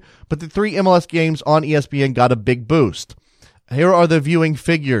ESPN, but the 3 MLS games on ESPN got a big boost. Here are the viewing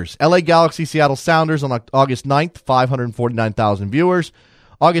figures. LA Galaxy, Seattle Sounders on August 9th, 549,000 viewers.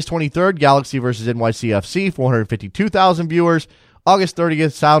 August 23rd, Galaxy versus NYCFC, 452,000 viewers. August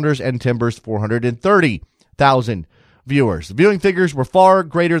 30th, Sounders and Timbers, 430,000 viewers. The viewing figures were far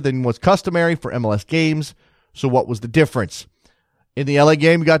greater than was customary for MLS games. So what was the difference? In the LA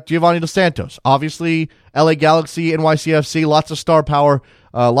game, we got Giovanni Dos Santos. Obviously, LA Galaxy, NYCFC, lots of star power,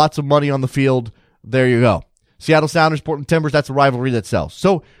 lots of money on the field. There you go. Seattle Sounders, Portland Timbers, that's a rivalry that sells.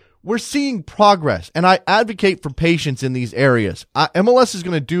 So we're seeing progress, and I advocate for patience in these areas. MLS is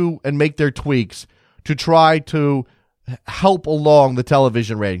going to do and make their tweaks to try to help along the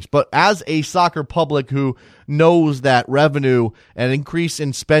television ratings. But as a soccer public who knows that revenue and increase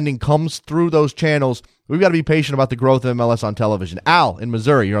in spending comes through those channels, We've got to be patient about the growth of MLS on television. Al in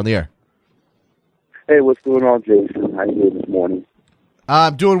Missouri, you're on the air. Hey, what's going on, Jason? How you doing this morning?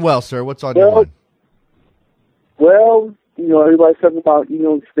 I'm doing well, sir. What's on your mind? Well, everybody's talking about,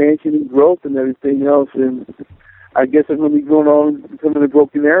 expansion and growth and everything else, and I guess I'm going to be becoming a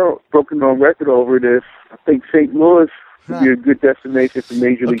broken record over this. I think St. Louis would be a good destination for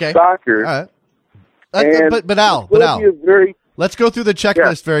Major League Soccer. All right. But Al, let's go through the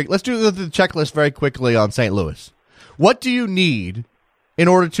checklist Let's do the checklist very quickly on St. Louis. What do you need in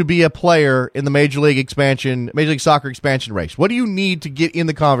order to be a player in the Major League Soccer expansion race? What do you need to get in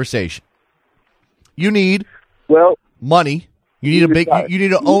the conversation? You need money. You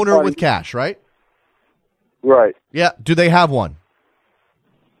need an owner with cash, right? Right. Yeah. Do they have one?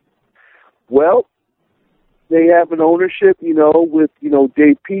 Well, they have an ownership, with,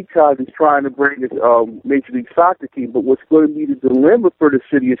 Dave Peacock is trying to bring this Major League Soccer team. But what's going to be the dilemma for the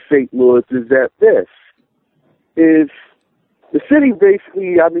city of St. Louis is that the city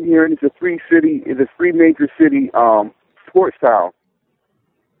basically, I've been hearing, is a three major city sports town.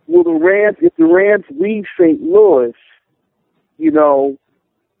 Well, if the Rams leave St. Louis, then,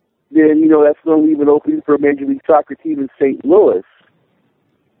 that's going to leave an opening for a Major League Soccer team in St. Louis.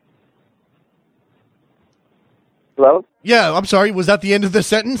 Hello? Yeah, I'm sorry. Was that the end of the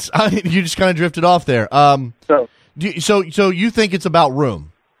sentence? You just kind of drifted off there. So you think it's about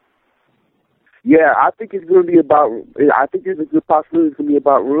room? Yeah, I think it's going to be I think there's a good possibility it's going to be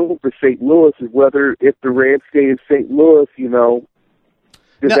about room for St. Louis, is whether if the Rams stay in St. Louis,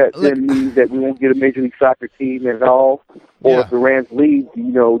 does that then mean that we won't get a Major League Soccer team at all? Or if the Rams leave,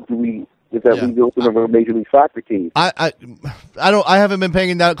 does that leave open of a Major League Soccer team? I haven't been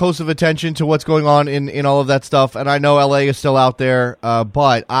paying that close of attention to what's going on in all of that stuff, and I know LA is still out there,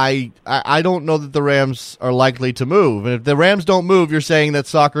 but I don't know that the Rams are likely to move. And if the Rams don't move, you're saying that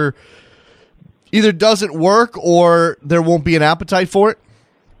soccer either doesn't work or there won't be an appetite for it?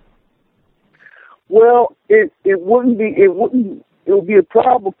 Well, it would be a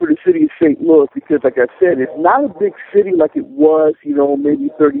problem for the city of St. Louis because, like I said, it's not a big city like it was, maybe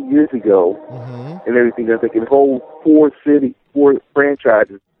 30 years ago, and everything else. They can hold four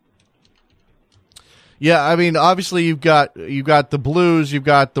franchises. Yeah, I mean, obviously you've got the Blues, you've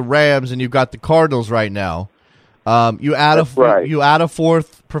got the Rams, and you've got the Cardinals right now. You add a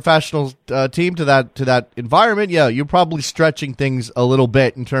fourth professional team to that environment. Yeah, you're probably stretching things a little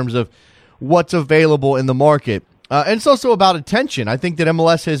bit in terms of what's available in the market. And it's also about attention. I think that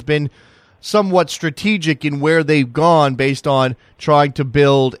MLS has been somewhat strategic in where they've gone based on trying to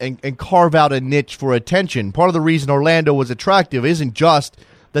build and carve out a niche for attention. Part of the reason Orlando was attractive isn't just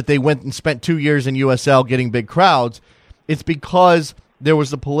that they went and spent 2 years in USL getting big crowds. It's because there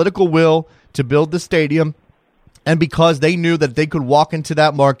was the political will to build the stadium and because they knew that they could walk into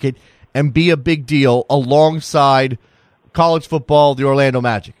that market and be a big deal alongside college football, the Orlando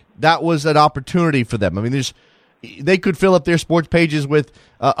Magic. That was an opportunity for them. I mean, they could fill up their sports pages with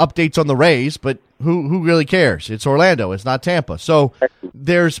updates on the Rays, but who really cares? It's Orlando. It's not Tampa. So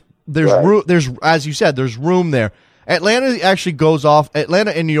there's as you said, there's room there. Atlanta actually goes off.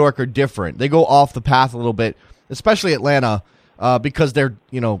 Atlanta and New York are different. They go off the path a little bit, especially Atlanta, because they're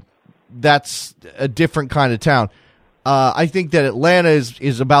that's a different kind of town. I think that Atlanta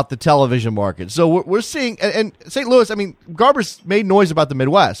is about the television market. So we're seeing, and St. Louis, I mean, Garber's made noise about the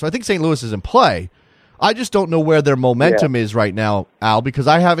Midwest, so I think St. Louis is in play. I just don't know where their momentum is right now, Al, because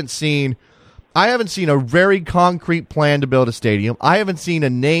I haven't seen a very concrete plan to build a stadium. I haven't seen a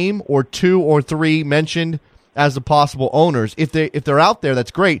name or two or three mentioned as the possible owners. If they're out there, that's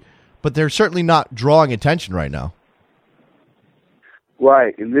great, but they're certainly not drawing attention right now.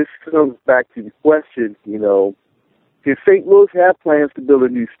 Right, and this comes back to the question, if St. Louis have plans to build a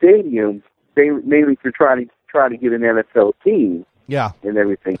new stadium, mainly for trying to get an NFL team. Yeah. And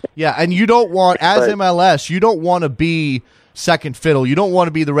everything. Yeah, and you don't want, as MLS, you don't want to be second fiddle. You don't want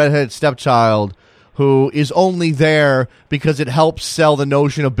to be the redheaded stepchild who is only there because it helps sell the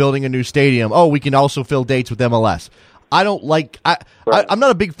notion of building a new stadium. Oh, we can also fill dates with MLS. I'm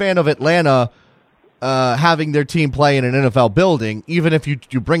not a big fan of Atlanta having their team play in an NFL building, even if you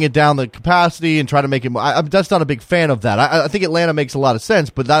bring it down the capacity and try to make it more. That's not a big fan of that. I think Atlanta makes a lot of sense,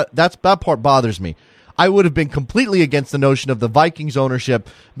 but that part bothers me. I would have been completely against the notion of the Vikings ownership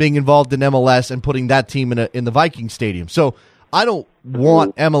being involved in MLS and putting that team in the Vikings stadium. So I don't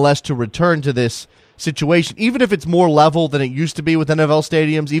want MLS to return to this situation, even if it's more level than it used to be with NFL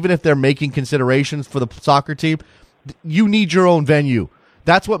stadiums, even if they're making considerations for the soccer team. You need your own venue.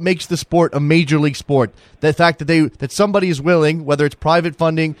 That's what makes the sport a major league sport. The fact that somebody is willing, whether it's private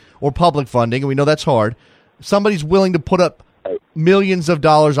funding or public funding, and we know that's hard, somebody's willing to put up millions of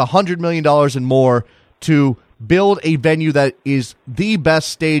dollars, $100 million and more, to build a venue that is the best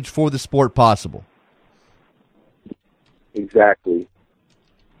stage for the sport possible. Exactly.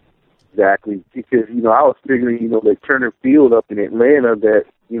 Because, I was figuring, that Turner Field up in Atlanta that,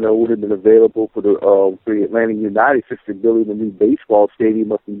 would have been available for the Atlanta United since they're building a new baseball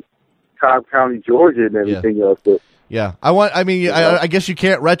stadium up in Cobb County, Georgia and everything else. But yeah, I guess you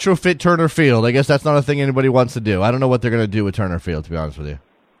can't retrofit Turner Field. I guess that's not a thing anybody wants to do. I don't know what they're going to do with Turner Field, to be honest with you.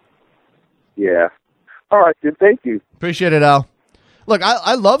 Yeah. All right, then. Thank you. Appreciate it, Al. Look,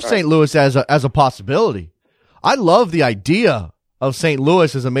 I love St. Louis as a possibility. I love the idea of St.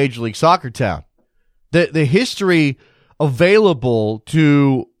 Louis as a Major League Soccer town. The history available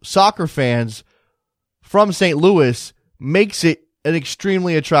to soccer fans from St. Louis makes it an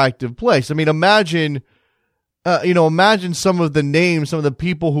extremely attractive place. I mean, imagine some of the names, some of the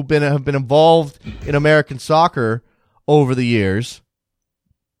people who have been involved in American soccer over the years,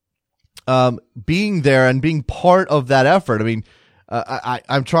 being there and being part of that effort. I mean,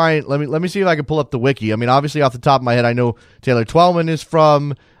 I'm trying. Let me see if I can pull up the wiki. I mean, obviously, off the top of my head, I know Taylor Twellman is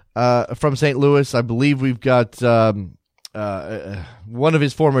from St. Louis. I believe we've got one of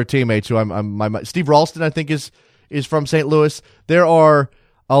his former teammates, who Steve Ralston, I think is from St. Louis. There are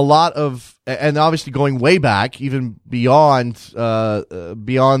a lot of, and obviously going way back, even beyond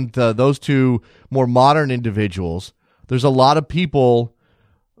those two more modern individuals. There's a lot of people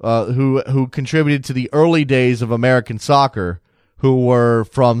who contributed to the early days of American soccer who were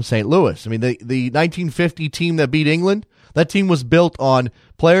from St. Louis. I mean, the 1950 team that beat England, that team was built on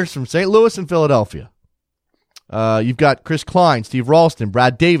players from St. Louis and Philadelphia. You've got Chris Klein, Steve Ralston,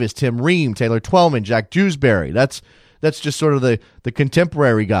 Brad Davis, Tim Ream, Taylor Twellman, Jack Dewsbury. That's just sort of the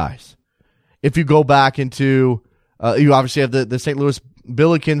contemporary guys. If you go back into, you obviously have the St. Louis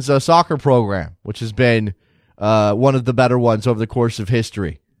Billikens soccer program, which has been one of the better ones over the course of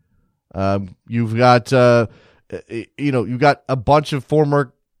history. You've got you've got a bunch of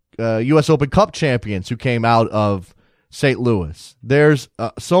former U.S. Open Cup champions who came out of St. Louis. There's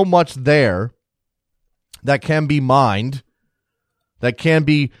so much there that can be mined, that can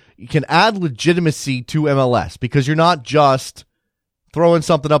add legitimacy to MLS, because you're not just throwing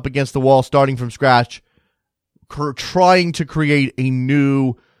something up against the wall, starting from scratch, trying to create a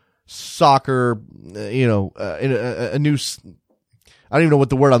new soccer, a new. I don't even know what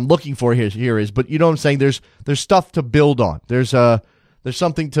the word I'm looking for here is, but you know what I'm saying? There's stuff to build on. There's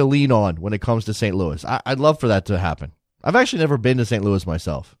something to lean on when it comes to St. Louis. I'd love for that to happen. I've actually never been to St. Louis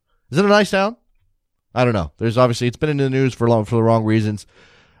myself. Is it a nice town? I don't know. There's obviously, it's been in the news for the wrong reasons,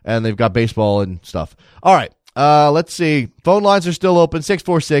 and they've got baseball and stuff. All right, let's see. Phone lines are still open,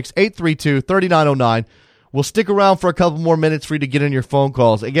 646-832-3909. We'll stick around for a couple more minutes for you to get in your phone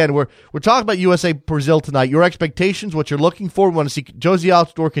calls. Again, we're talking about USA Brazil tonight. Your expectations, what you're looking for. We want to see Josie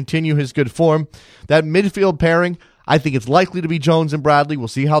Altidore continue his good form. That midfield pairing, I think it's likely to be Jones and Bradley. We'll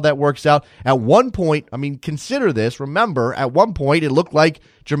see how that works out. At one point, I mean, consider this. Remember, at one point, it looked like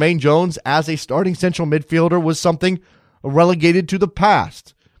Jermaine Jones as a starting central midfielder was something relegated to the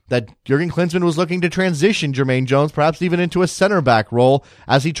past. That Jurgen Klinsmann was looking to transition Jermaine Jones, perhaps even into a center back role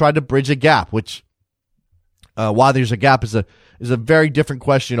as he tried to bridge a gap, which why there's a gap is a very different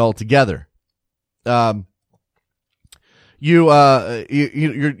question altogether.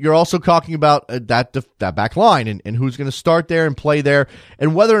 You're also talking about that back line and who's going to start there and play there,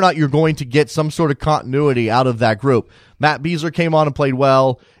 and whether or not you're going to get some sort of continuity out of that group. Matt Beasler came on and played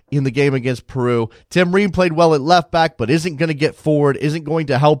well in the game against Peru. Tim Ream played well at left back, but isn't going to get forward, isn't going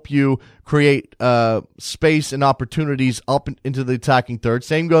to help you create space and opportunities up into the attacking third.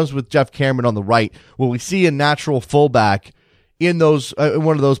 Same goes with Jeff Cameron on the right. Will we see a natural fullback in those in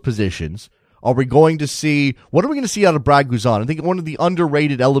one of those positions? Are we going to see, what are we going to see out of Brad Guzan? I think one of the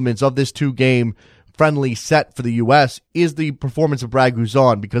underrated elements of this two-game friendly set for the U.S. is the performance of Brad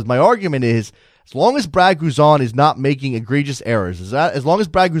Guzan, because my argument is, as long as Brad Guzan is not making egregious errors, as long as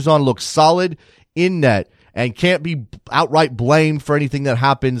Brad Guzan looks solid in net and can't be outright blamed for anything that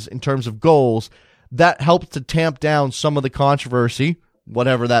happens in terms of goals, that helps to tamp down some of the controversy,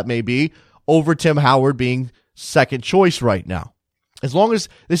 whatever that may be, over Tim Howard being second choice right now. As long as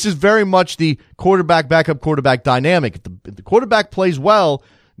this is very much the quarterback, backup quarterback dynamic. If the quarterback plays well,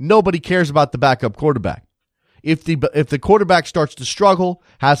 nobody cares about the backup quarterback. If the quarterback starts to struggle,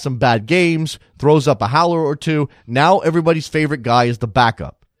 has some bad games, throws up a howler or two, now everybody's favorite guy is the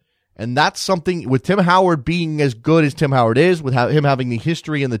backup. And that's something, with Tim Howard being as good as Tim Howard is, with him having the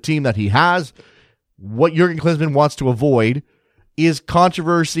history and the team that he has, what Jurgen Klinsmann wants to avoid is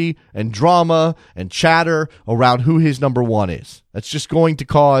controversy and drama and chatter around who his number one is. That's just going to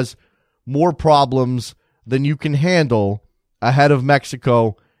cause more problems than you can handle ahead of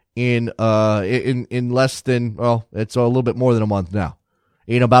Mexico in less than, well, it's a little bit more than a month now,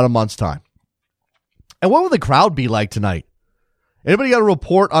 in about a month's time. And what will the crowd be like tonight? Anybody got a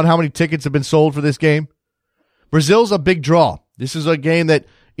report on how many tickets have been sold for this game? Brazil's a big draw. This is a game that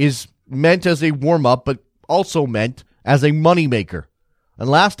is meant as a warm-up, but also meant as a moneymaker. And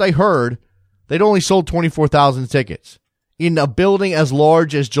last I heard, they'd only sold 24,000 tickets. In a building as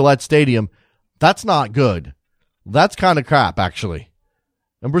large as Gillette Stadium, that's not good. That's kind of crap, actually.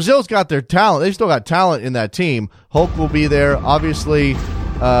 And Brazil's got their talent. They've still got talent in that team. Hulk will be there. Obviously,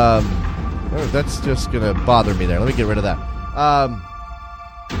 that's just going to bother me there. Let me get rid of that.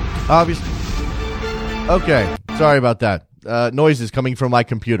 Obviously. Okay, sorry about that. Noises coming from my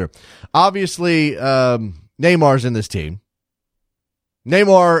computer. Obviously, Neymar's in this team.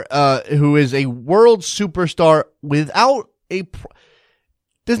 Neymar, who is a world superstar without a...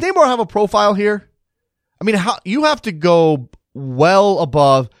 Does Neymar have a profile here? I mean, you have to go well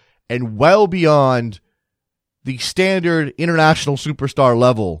above and well beyond the standard international superstar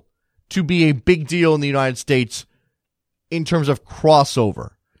level to be a big deal in the United States in terms of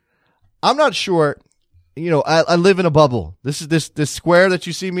crossover. I'm not sure. I live in a bubble. This is this square that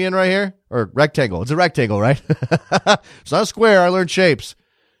you see me in right here, or rectangle. It's a rectangle, right? It's not a square. I learned shapes.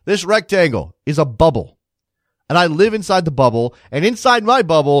 This rectangle is a bubble. And I live inside the bubble. And inside my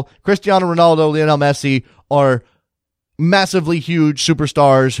bubble, Cristiano Ronaldo, Lionel Messi are massively huge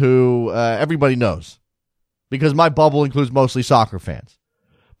superstars who everybody knows. Because my bubble includes mostly soccer fans.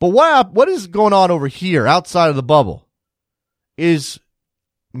 But what is going on over here outside of the bubble? Is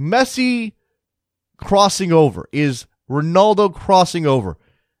Messi crossing over? Is Ronaldo crossing over?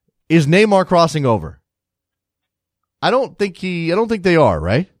 Is Neymar crossing over? I don't think they are,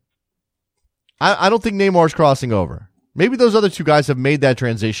 right? I don't think Neymar's crossing over. Maybe those other two guys have made that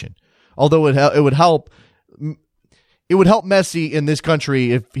transition. Although it would help Messi in this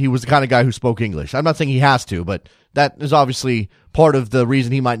country if he was the kind of guy who spoke English. I'm not saying he has to, but that is obviously part of the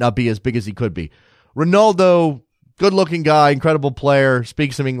reason he might not be as big as he could be. Ronaldo, good-looking guy, incredible player,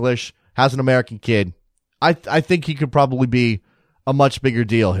 speaks some English, has an American kid. I think he could probably be a much bigger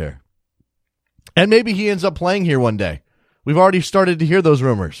deal here. And maybe he ends up playing here one day. We've already started to hear those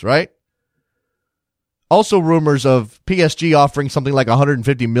rumors, right? Also rumors of PSG offering something like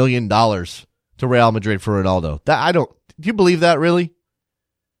 $150 million to Real Madrid for Ronaldo. Do you believe that, really?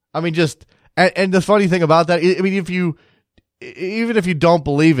 I mean, and the funny thing about that, I mean, even if you don't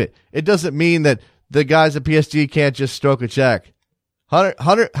believe it, it doesn't mean that the guys at PSG can't just stroke a check. How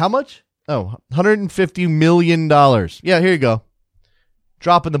much? Oh, $150 million. Yeah, here you go.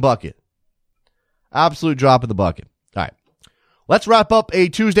 Drop in the bucket. Absolute drop in the bucket. All right. Let's wrap up a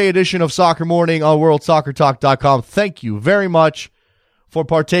Tuesday edition of Soccer Morning on WorldSoccerTalk.com. Thank you very much for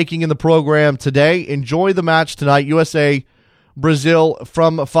partaking in the program today. Enjoy the match tonight. USA, Brazil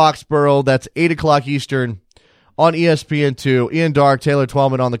from Foxborough. That's 8 o'clock Eastern on ESPN2. Ian Dark, Taylor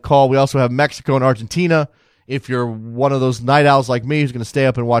Twellman on the call. We also have Mexico and Argentina. If you're one of those night owls like me who's going to stay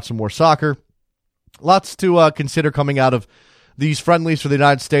up and watch some more soccer. Lots to consider coming out of these friendlies for the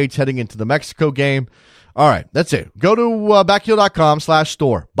United States heading into the Mexico game. All right, that's it. Go to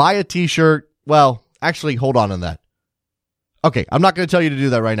backheel.com/store. Buy a t-shirt. Well, actually, hold on that. Okay, I'm not going to tell you to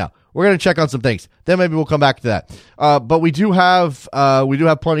do that right now. We're going to check on some things. Then maybe we'll come back to that. But we do have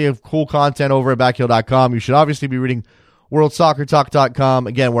plenty of cool content over at backheel.com. You should obviously be reading WorldSoccerTalk.com,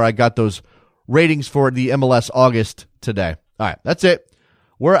 again, where I got those ratings for the MLS August today. All right, that's it.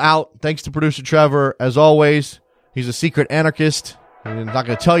 We're out. Thanks to producer Trevor, as always. He's a secret anarchist. I'm not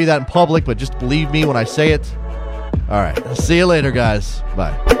going to tell you that in public, but just believe me when I say it. All right, see you later, guys.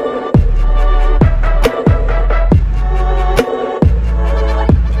 Bye.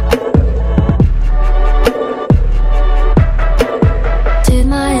 Did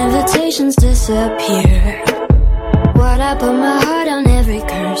my invitations disappear? What I put my heart on it